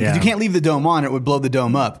the thing. Because you can't leave the dome on; it would blow the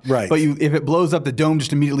dome up. Right. But if it blows up, the dome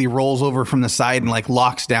just immediately rolls over from the side and like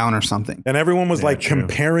locks down or something. And everyone was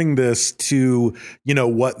comparing this to,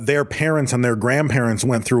 what their parents and their grandparents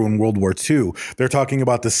went through in World War II. They're talking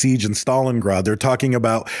about the siege in Stalingrad. They're talking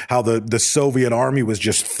about how the Soviet army was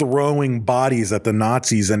just throwing bodies at the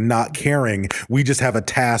Nazis and not caring. We just have a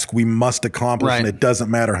task we must accomplish, and it doesn't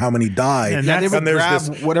matter how many die. And they would grab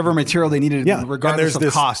whatever material they needed, regardless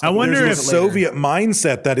of cost. I wonder if Soviet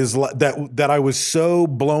mindset that is that I was so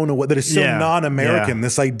blown away, that is so non-American.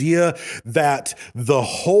 This idea that the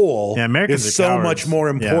whole is so much more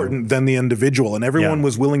important than the individual, and everyone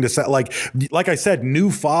was willing to set like I said,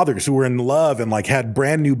 new fathers who were in love and like had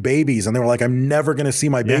brand new babies, and they were like, I'm never going to see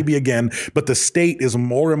my baby again, but the state is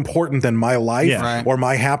more important than my life or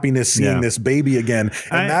my happiness seeing this baby again,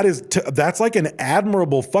 and that's like an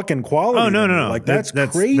admirable fucking quality. Oh no. Like that's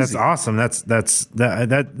crazy. That's awesome.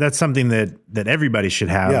 That's something that everybody should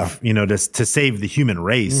have. To save the human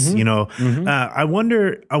race. I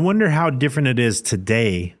wonder how different it is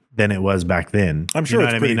today than it was back then. I'm sure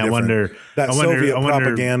it's pretty different. I wonder Soviet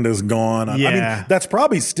propaganda is gone. I mean, that's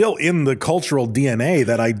probably still in the cultural DNA,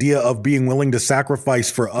 that idea of being willing to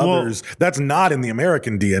sacrifice for others. That's not in the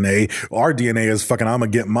American DNA. Our DNA is fucking, I'm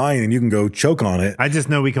going to get mine and you can go choke on it. I just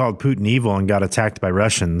know we called Putin evil and got attacked by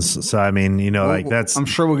Russians. So, I mean, that's... I'm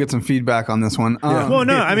sure we'll get some feedback on this one. Well,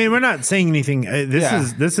 no, I mean, we're not saying anything.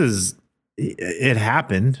 This is it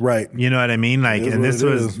happened, right? You know what I mean? Like, and this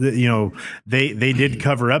was, they did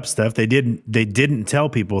cover up stuff. They didn't tell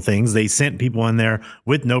people things. They sent people in there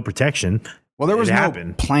with no protection. Well, there was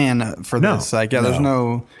no plan for this. Like, there's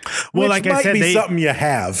no. Well, like I said, something you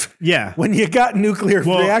have. Yeah, when you got nuclear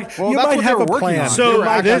reactor, you might have a plan. So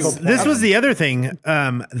this was the other thing.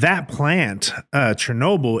 That plant,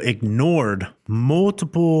 Chernobyl, ignored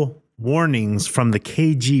multiple warnings from the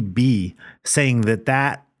KGB saying that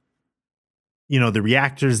the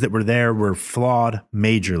reactors that were there were flawed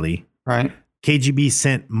majorly. Right. KGB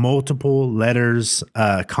sent multiple letters,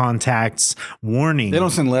 contacts, warning. They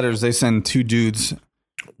don't send letters. They send two dudes.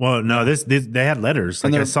 Well, no, they had letters.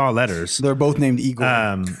 Like I saw letters. They're both named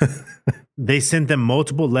Igor. They sent them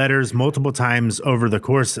multiple letters, multiple times over the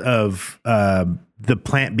course of the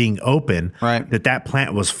plant being open. Right. That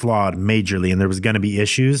plant was flawed majorly, and there was going to be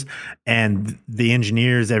issues. And the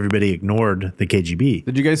engineers, everybody ignored the KGB.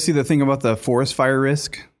 Did you guys see the thing about the forest fire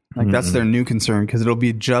risk? Like that's their new concern, because it'll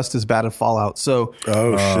be just as bad as fallout. So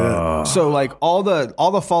shit. So like all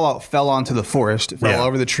the fallout fell onto the forest, fell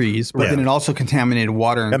over the trees, but then it also contaminated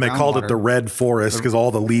water and they called it the red forest because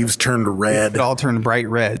all the leaves turned red. It all turned bright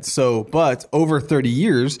red. So, but over 30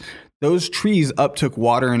 years, those trees uptook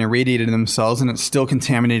water and irradiated themselves, and it's still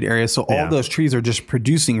contaminated areas. So all those trees are just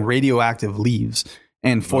producing radioactive leaves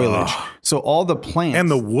and foliage. So all the plants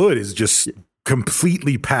and the wood is just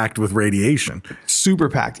completely packed with radiation. Super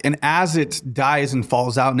packed. And as it dies and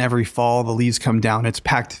falls out, and every fall the leaves come down, it's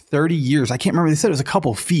packed 30 years. I can't remember. They said it was a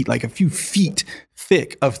couple feet, like a few feet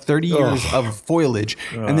thick of 30 years of foliage.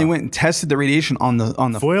 And they went and tested the radiation on the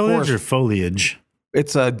foliage forest. Or foliage.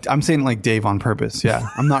 It's I'm saying like Dave on purpose. Yeah.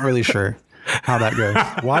 I'm not really sure how that goes.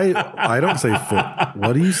 Why? I don't say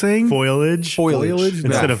what are you saying? Foliage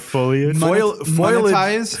instead of foliage.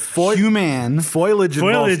 Monetize human foliage.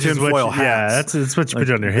 Foliage is foil what. hats. That's what you put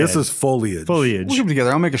on your head. This is foliage. Foliage. We'll keep it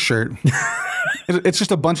together. I'll make a shirt. It's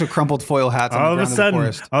just a bunch of crumpled foil hats. All of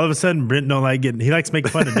a sudden, Brent don't like getting. He likes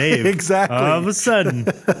making fun of Dave. Exactly. All of a sudden.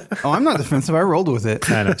 Oh, I'm not defensive. I rolled with it.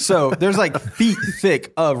 I know. So there's like feet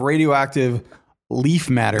thick of radioactive leaf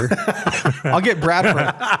matter. I'll get Brad for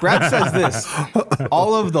it. Brad says this.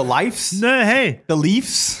 All of the leaves. No, hey. The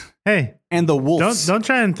leaves. Hey. and the wolves. Don't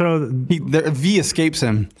try and throw. The V escapes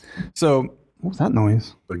him. So what was that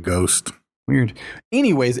noise? The ghost. Weird.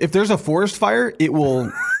 Anyways, if there's a forest fire, it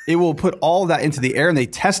will put all that into the air. And they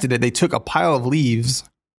tested it. They took a pile of leaves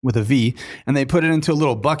with a V and they put it into a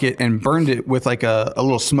little bucket and burned it with like a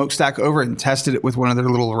little smokestack over it and tested it with one of their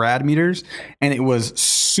little rad meters. And it was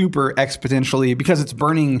super exponentially, because it's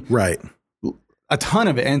burning a ton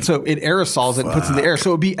of it. And so it aerosols it and puts it in the air. So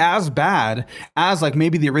it'd be as bad as like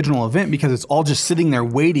maybe the original event, because it's all just sitting there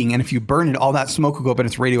waiting. And if you burn it, all that smoke will go up and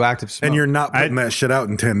it's radioactive smoke. And you're not putting that shit out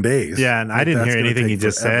in 10 days. Yeah. And I didn't hear anything he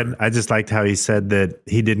just said. I just liked how he said that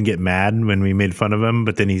he didn't get mad when we made fun of him,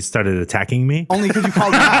 but then he started attacking me. Only because you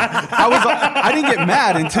called back. I didn't get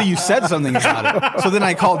mad until you said something about it. So then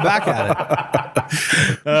I called back at it.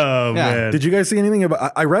 Oh, man. Did you guys see anything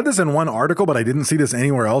about, I read this in one article, but I didn't see this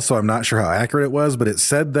anywhere else. So I'm not sure how accurate it was, but it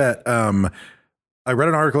said that, I read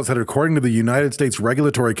an article that said, according to the United States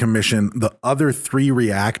Regulatory Commission, the other 3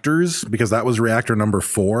 reactors, because that was reactor number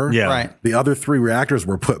 4. Yeah. Right. The other 3 reactors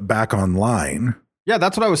were put back online. Yeah,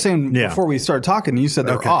 that's what I was saying before we started talking. You said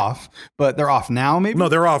they're off, but they're off now, maybe? No,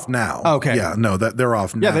 they're off now. Okay. Yeah, no, that they're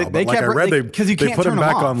off now. Yeah, they kept, I read because you they can't put turn them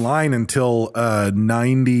back off. online until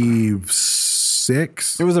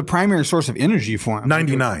 96. It was a primary source of energy for them.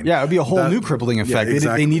 99. Yeah, it would be a whole new crippling effect. Yeah,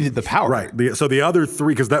 exactly. They needed the power. Right. So the other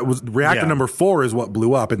 3, because that was reactor number 4 is what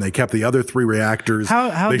blew up, and they kept the other 3 reactors.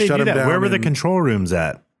 How they shut do them that? down. Where were the control rooms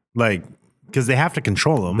at? Like, because they have to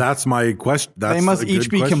control them. That's my question. They must each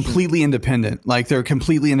be completely independent. Like they're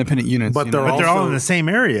completely independent units. But they're all in the same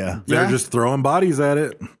area. They're just throwing bodies at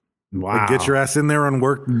it. Wow. Like, get your ass in there and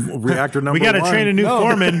work reactor number 1. We got to train a new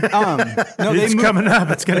foreman. It's coming up.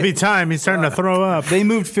 It's going to be time. He's starting to throw up. They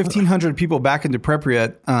moved 1,500 people back into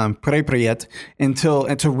Pripyat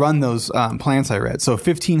to run those plants I read. So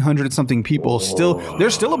 1,500 something people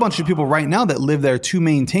there's still a bunch of people right now that live there to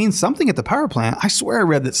maintain something at the power plant. I swear I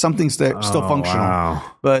read that something's still functional.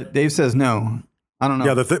 Wow. But Dave says no. I don't know.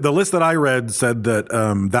 Yeah, the list that I read said that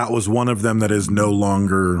that was one of them that is no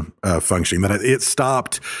longer functioning.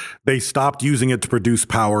 That they stopped using it to produce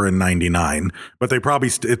power in 99, but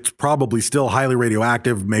it's probably still highly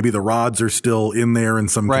radioactive. Maybe the rods are still in there in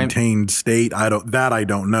some contained state. I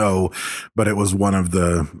don't know, but it was one of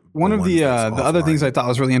the other things I thought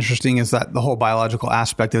was really interesting is that the whole biological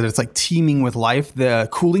aspect of it. It's like teeming with life. The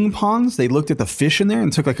cooling ponds, they looked at the fish in there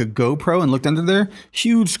and took like a GoPro and looked under there.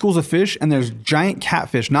 Huge schools of fish, and there's giant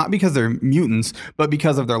catfish, not because they're mutants, but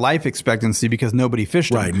because of their life expectancy, because nobody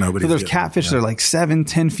fished them. Right, nobody. So there's catfish that are like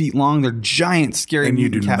 7-10 feet long. They're giant, scary. And you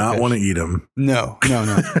do catfish. not want to eat them. No.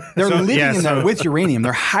 They're living in there with uranium.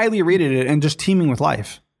 They're highly irradiated and just teeming with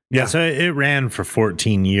life. Yeah. So it ran for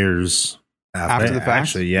 14 years after the fact.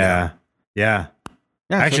 Actually, yeah.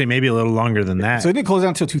 Actually, maybe a little longer than that. So it didn't close down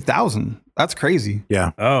until 2000. That's crazy.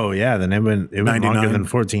 Yeah. Oh, yeah. Then it went longer than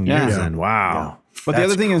 14 years. Then wow. Yeah. But the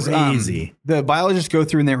other thing is, the biologists go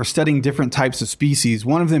through and they were studying different types of species,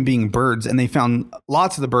 one of them being birds. And they found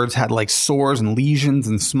lots of the birds had like sores and lesions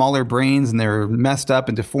and smaller brains, and they were messed up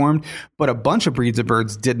and deformed. But a bunch of breeds of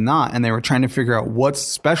birds did not. And they were trying to figure out what's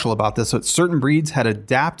special about this. So certain breeds had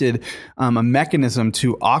adapted a mechanism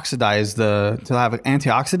to oxidize to have an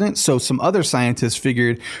antioxidant. So some other scientists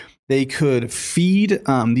figured they could feed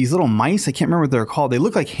these little mice. I can't remember what they're called. They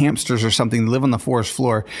look like hamsters or something. They live on the forest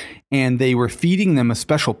floor. And they were feeding them a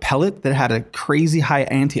special pellet that had a crazy high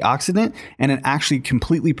antioxidant, and it actually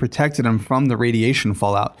completely protected them from the radiation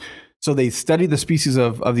fallout. So they studied the species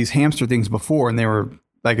of these hamster things before, and they were,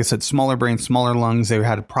 like I said, smaller brains, smaller lungs. They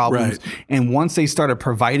had problems. Right. And once they started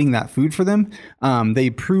providing that food for them, they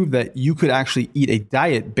proved that you could actually eat a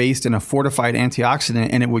diet based in a fortified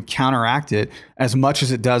antioxidant, and it would counteract it as much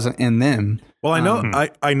as it does in them. Well,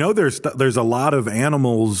 I know there's a lot of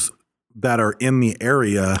animals that are in the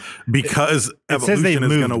area because evolution is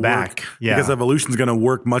going to work. Yeah. Because evolution is going to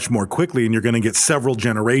work much more quickly, and you're going to get several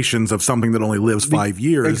generations of something that only lives 5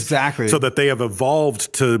 years. Exactly. So that they have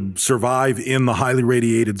evolved to survive in the highly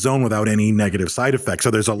radiated zone without any negative side effects.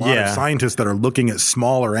 So there's a lot of scientists that are looking at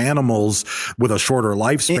smaller animals with a shorter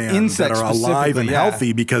lifespan that are alive and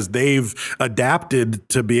healthy because they've adapted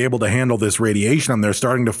to be able to handle this radiation, and they're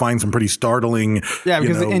starting to find some pretty startling. Yeah,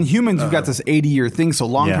 because in humans, you've got this 80-year thing. So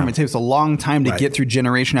long term, it takes a long time to get through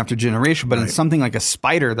generation after generation. But in something like a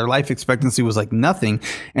spider, their life expectancy was like nothing.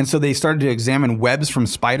 And so they started to examine webs from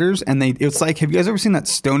spiders. And it's like, have you guys ever seen that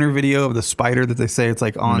stoner video of the spider that they say it's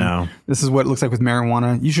like on? No. This is what it looks like with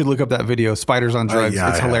marijuana. You should look up that video, Spiders on Drugs.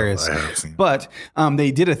 It's hilarious. I have seen it. But they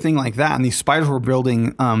did a thing like that. And these spiders were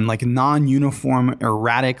building like non-uniform,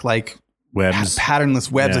 erratic, like webs,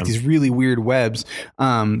 patternless webs, like these really weird webs,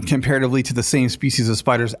 comparatively to the same species of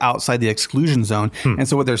spiders outside the exclusion zone. And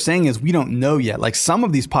so what they're saying is we don't know yet. Like some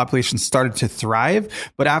of these populations started to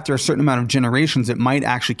thrive, but after a certain amount of generations, it might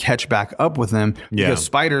actually catch back up with them because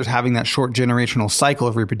spiders having that short generational cycle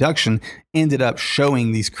of reproduction ended up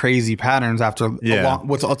showing these crazy patterns after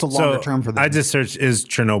what's a longer term for them. I just searched, is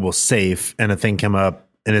Chernobyl safe? And a thing came up.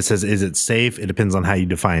 And it says, is it safe? It depends on how you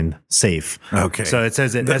define safe. Okay. So it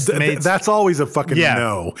says it estimates. That's always a fucking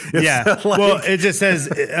no. It's like, well, it just says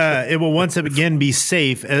it will once again be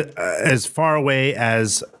safe as far away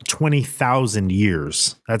as 20,000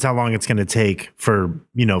 years. That's how long it's going to take for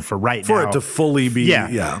right now. For it to fully be.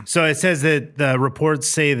 Yeah. So it says that the reports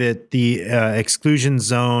say that the exclusion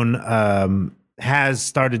zone has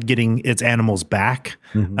started getting its animals back,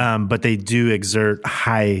 but they do exert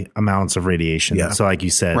high amounts of radiation. Yeah. So like you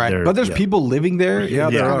said, but there's people living there. Yeah,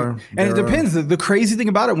 there are. And it depends. The crazy thing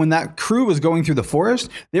about it, when that crew was going through the forest,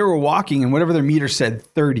 they were walking and whatever their meter said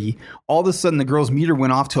 30, all of a sudden the girl's meter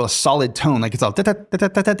went off to a solid tone. Like it's all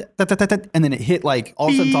and then it hit like all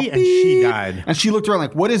of a sudden it's all and she died. And she looked around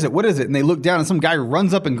like, what is it? What is it? And they look down and some guy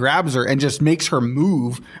runs up and grabs her and just makes her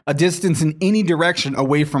move a distance in any direction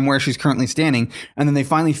away from where she's currently standing. And then they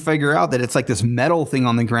finally figure out that it's like this metal thing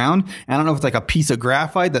on the ground. And I don't know if it's like a piece of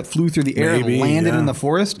graphite that flew through the air and landed in the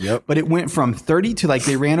forest. But it went from 30 to like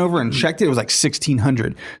they ran over and checked it. It was like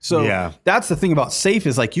 1,600. So that's the thing about safe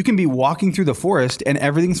is like you can be walking through the forest and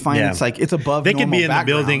everything's fine. Yeah. It's like it's above they normal. They can be in background.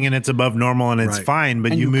 the building and it's above normal and it's fine.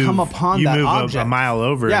 But and you come upon that object a mile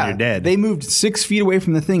over and you're dead. They moved 6 feet away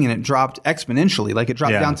from the thing and it dropped exponentially. Like it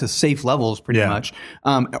dropped down to safe levels pretty much.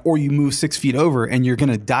 Or you move 6 feet over and you're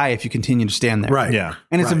going to die if you continue to stand there. Right. Yeah.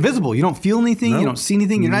 And it's invisible. You don't feel anything. You don't see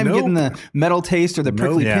anything. You're not even getting the metal taste or the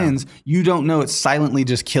prickly pins. You don't know it's silently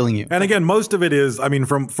just killing you. And again, most of it is, I mean,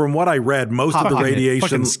 from what I read, most of the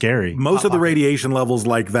radiation, scary. Most of the radiation levels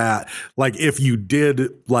like that, like if you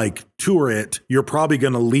did like tour it, you're probably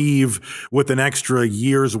going to leave with an extra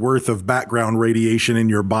year's worth of background radiation in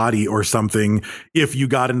your body or something if you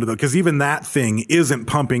got into because even that thing isn't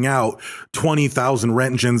pumping out 20,000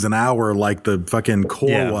 Roentgens an hour like the fucking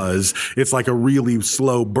core was. It's like a really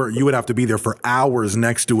slow burn. You would have to be there for hours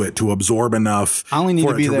next to it to absorb enough I only need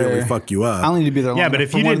for to be it to there. really fuck you up. I only need to be there. Yeah, but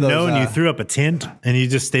if you didn't know and you threw up a tent and you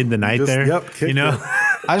just stayed the night there, you know,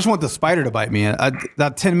 I just want the spider to bite me.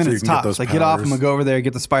 That 10 minutes tops. Like get off, I'm gonna go over there,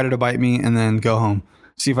 get the spider to bite me, and then go home.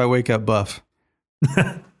 See if I wake up buff.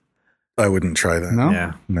 I wouldn't try that.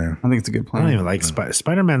 No, no. I think it's a good plan. I don't even like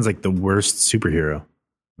Spider-Man's like the worst superhero.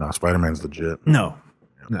 No, Spider-Man's legit. No,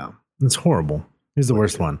 it's horrible. He's the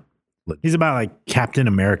worst one. He's about like Captain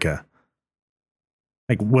America.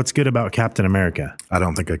 Like, what's good about Captain America? I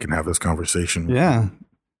don't think I can have this conversation. Yeah.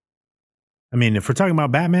 I mean, if we're talking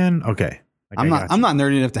about Batman, okay. Like, I'm not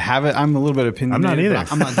nerdy enough to have it. I'm a little bit opinionated. I'm not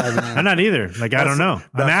either. I'm not diving in. I'm not either. Like, I don't know.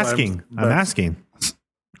 I'm asking.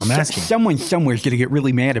 Someone somewhere's going to get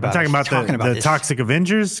really mad about I'm talking about the Toxic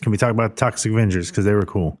Avengers. Can we talk about Toxic Avengers? Because they were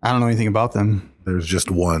cool. I don't know anything about them. There's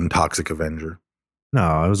just one Toxic Avenger.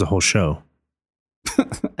 No, it was a whole show.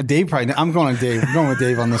 Dave probably. I'm going with Dave. I'm going with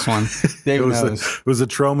Dave on this one. Dave knows. It was a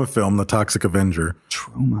Trauma film, The Toxic Avenger.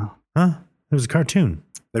 Trauma? Huh? It was a cartoon.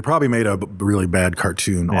 They probably made a really bad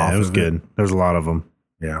cartoon. Yeah, it was good. There was a lot of them.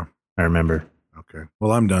 Yeah, I remember. Okay.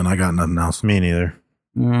 Well, I'm done. I got nothing else. Me neither.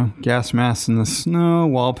 Gas masks in the snow,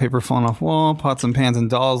 wallpaper falling off wall, pots and pans and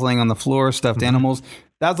dolls laying on the floor, stuffed animals.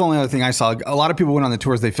 That's the only other thing I saw. A lot of people went on the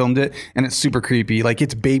tours, they filmed it, and it's super creepy. Like,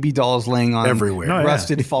 it's baby dolls laying on everywhere,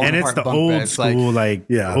 rusted, falling apart bunk beds. And it's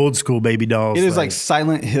the old school baby dolls. It is like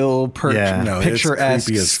Silent Hill,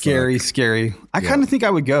 picturesque, scary. I kind of think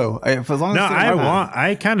I would go. I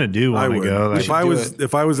kind of do want to go. Like,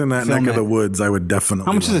 if I was in that neck of the woods, I would definitely.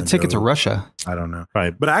 How much is a ticket to Russia? I don't know.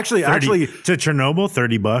 Right, but actually, to Chernobyl,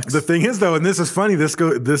 $30. The thing is, though, and this is funny. This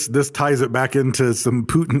ties it back into some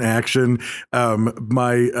Putin action.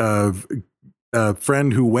 My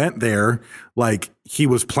friend who went there, like he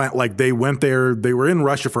was they went there, they were in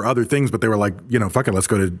Russia for other things, but they were like, fuck it, let's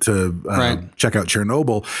go to check out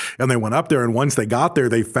Chernobyl. And they went up there, and once they got there,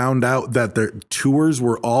 they found out that their tours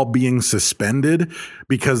were all being suspended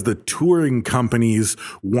because the touring companies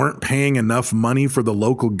weren't paying enough money for the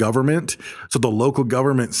local government. So the local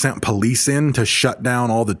government sent police in to shut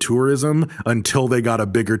down all the tourism until they got a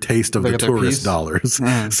bigger taste of the tourist dollars.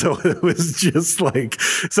 Mm. So it was just like,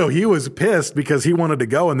 so he was pissed because he wanted to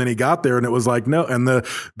go, and then he got there and it was like, no. And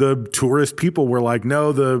the tourist people were like,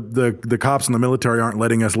 no, the cops and the military aren't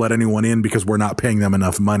letting us let anyone in because we're not paying them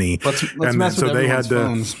enough money. Let's mess with everyone's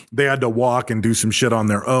phones. They had to walk and do some shit on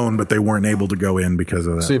their own, but they weren't able to go in because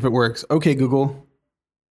of that. See if it works. Okay, Google.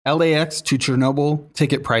 LAX to Chernobyl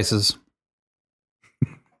ticket prices.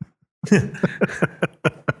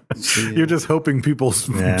 You're just hoping people's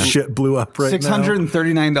shit blew up right now.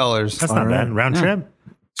 $639. That's not bad. Round trip?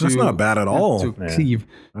 That's not bad at all. To Cleve.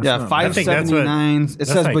 Yeah, $579. It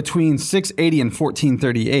says like, between $680 and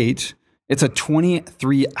 $1438. It's a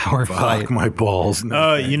 23-hour flight. My balls.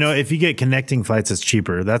 No, you know, if you get connecting flights, it's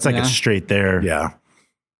cheaper. That's like a straight there. Yeah.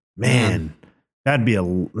 Man, that'd be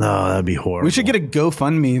horrible. We should get a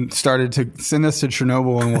GoFundMe started to send us to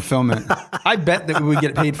Chernobyl and we'll film it. I bet that we would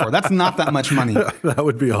get paid for it. That's not that much money. That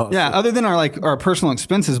would be awesome. Yeah, other than our personal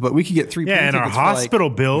expenses, but we could get 3 plane and our tickets for, hospital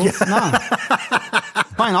bills. Nah.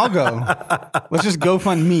 Fine, I'll go. Let's just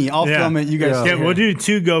GoFundMe. I'll film it. You guys. Yeah, we'll do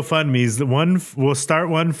 2 GoFundMes. We'll start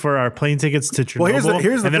one for our plane tickets to Chernobyl, Well,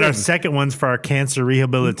 here's the and then thing. our second one's for our cancer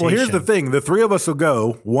rehabilitation. Well, here's the thing. The 3 of us will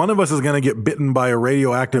go. One of us is going to get bitten by a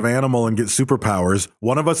radioactive animal and get superpowers.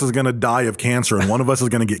 One of us is going to die of cancer, and one of us is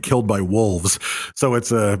going to get killed by wolves. So we got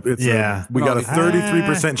a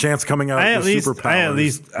 33% chance coming out of the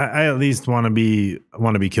superpowers. I at least want to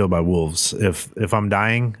be killed by wolves if I'm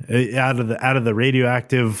dying out of the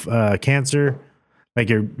radioactive cancer. Like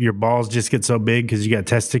your balls just get so big because you got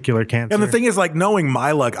testicular cancer. And the thing is, like, knowing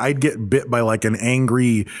my luck, I'd get bit by like an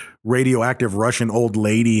angry radioactive Russian old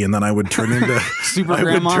lady, and then I would turn into super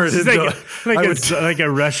grandma. Like a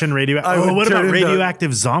Russian radioactive. Oh, what about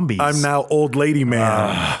radioactive zombies? I'm now old lady man.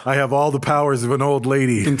 I have all the powers of an old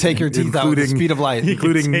lady. You can take your teeth out with the speed of light,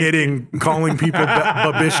 including knitting, calling people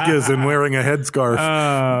babishkas, and wearing a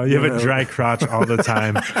headscarf. You have a dry crotch all the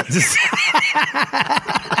time. Just.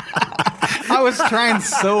 I was trying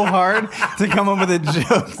so hard to come up with a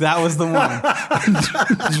joke. That was the one.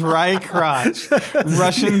 Dry crotch.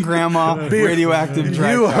 Russian grandma, radioactive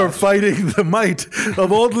dry crotch. You are fighting the might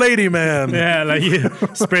of old lady man. Yeah, like you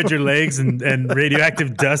spread your legs and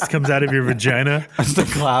radioactive dust comes out of your vagina. It's the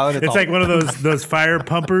cloud. It's like one of those fire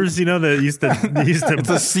pumpers, you know, that used to. It's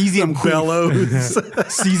a cesium bellows.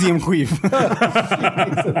 Cesium queef.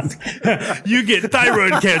 You get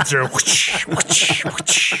thyroid cancer.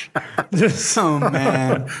 Oh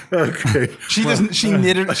man. Okay. She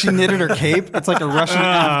knitted her cape. It's like a Russian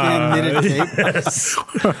Afghan knitted cape. Yes.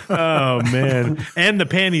 Oh man. And the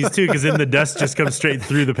panties too, because then the dust just comes straight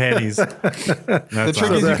through the panties. The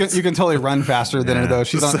trick is you can totally run faster than her though.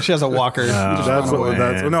 She has a walker.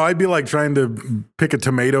 No, I'd be like trying to pick a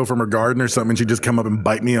tomato from her garden or something, and she'd just come up and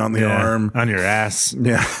bite me on the arm. On your ass.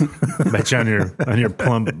 Yeah. Bet you on your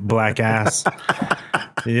plump black ass.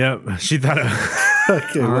 Yep. She thought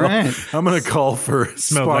okay, all right. I'm going to call for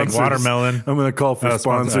smelled sponsors. like watermelon. I'm going to call for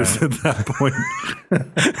sponsors at that point.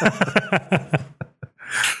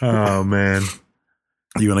 Oh man.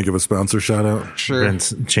 You want to give a sponsor shout out? Sure.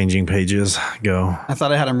 Brent's changing pages. Go. I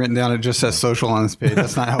thought I had them written down. It just says social on this page.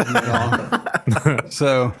 That's not helping at all.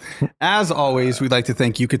 So, as always, we'd like to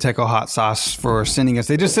thank Yucateco Hot Sauce for sending us.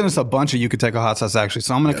 They just sent us a bunch of Yucateco Hot Sauce, actually.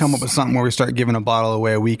 So, I'm going to come up with something where we start giving a bottle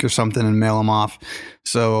away a week or something and mail them off.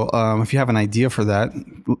 So, if you have an idea for that,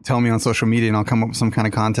 tell me on social media and I'll come up with some kind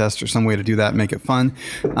of contest or some way to do that and make it fun.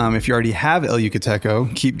 If you already have El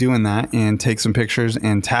Yucateco, keep doing that and take some pictures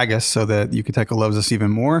and tag us so that Yucateco loves us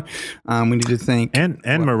even more. We need to think. And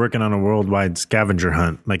we're working on a worldwide scavenger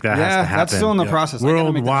hunt. Like that has to happen. That's still in the process.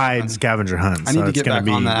 Worldwide scavenger hunt. I need to get back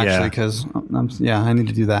on that actually because I need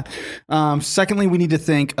to do that. Secondly, we need to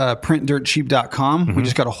thank printdirtcheap.com. Mm-hmm. We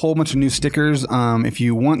just got a whole bunch of new stickers. If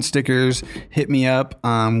you want stickers, hit me up.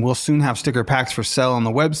 We'll soon have sticker packs for sale on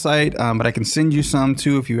the website, but I can send you some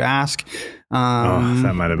too if you ask.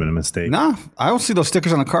 That might have been a mistake. No, I will see those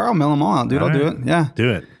stickers on the car. I'll mail them all out, dude. I'll do it. Yeah.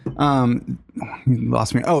 Do it. You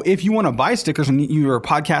lost me. Oh, if you want to buy stickers and you're a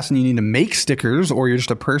podcast and you need to make stickers, or you're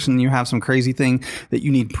just a person and you have some crazy thing that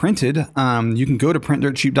you need printed, you can go to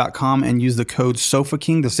printdirtcheap.com and use the code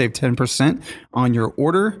SofaKing to save 10% on your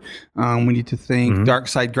order. We need to thank Dark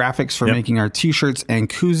Side Graphics for making our t-shirts and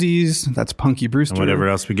koozies. That's Punky Brewster. And whatever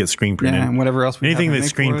else we get screen printed. Yeah, and whatever else we anything that's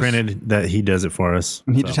screen printed, that he does it for us.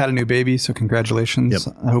 And he just had a new baby, so congratulations.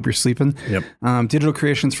 Yep. I hope you're sleeping. Yep. Digital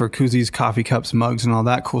creations for koozies, coffee cups, mugs, and all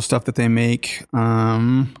that cool stuff that they make. Who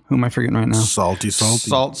am I forgetting right now? Salty.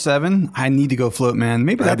 Salt 7. I need to go float, man.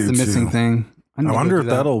 Maybe that's the missing thing. I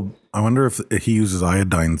wonder if he uses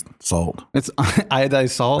iodine salt. It's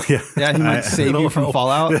iodized salt. Yeah, he might save you from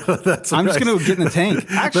fallout. Yeah, I'm just gonna get in the tank.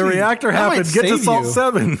 Actually, the reactor happened. Get to Salt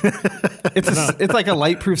 7. It's like a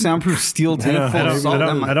lightproof, soundproof steel tank full of salt.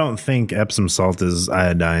 I don't think Epsom salt is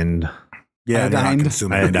iodined. Yeah,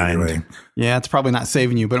 iodined. Yeah, it's probably not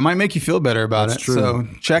saving you, but it might make you feel better about it. True. So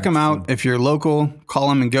check them out. If you're local, call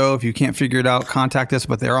them and go. If you can't figure it out, contact us,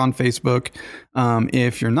 but they're on Facebook.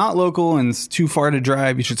 If you're not local and it's too far to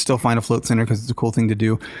drive, you should still find a float center because it's a cool thing to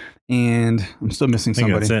do. And I'm still missing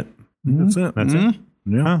somebody. That's it. That's it.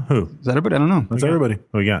 Yeah. Huh? Who? Is that everybody? I don't know. That's everybody.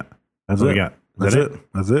 What we got? That's What it. we got? Is That's that it.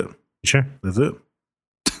 That's it. You sure? That's it.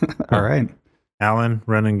 All right. Alan,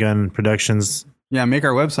 Run and Gun Productions. Yeah, make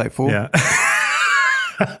our website, fool. Yeah.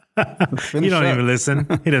 Finish You don't up. even listen.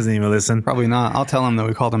 He doesn't even listen. Probably not. I'll tell him that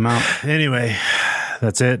we called him out. Anyway,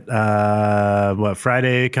 that's it.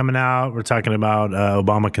 Friday coming out? We're talking about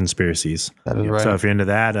Obama conspiracies. That is right. So if you're into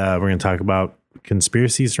that, we're going to talk about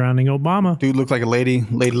conspiracies surrounding Obama. Dude looked like a lady.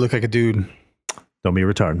 Lady looked like a dude. Don't be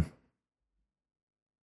retarded.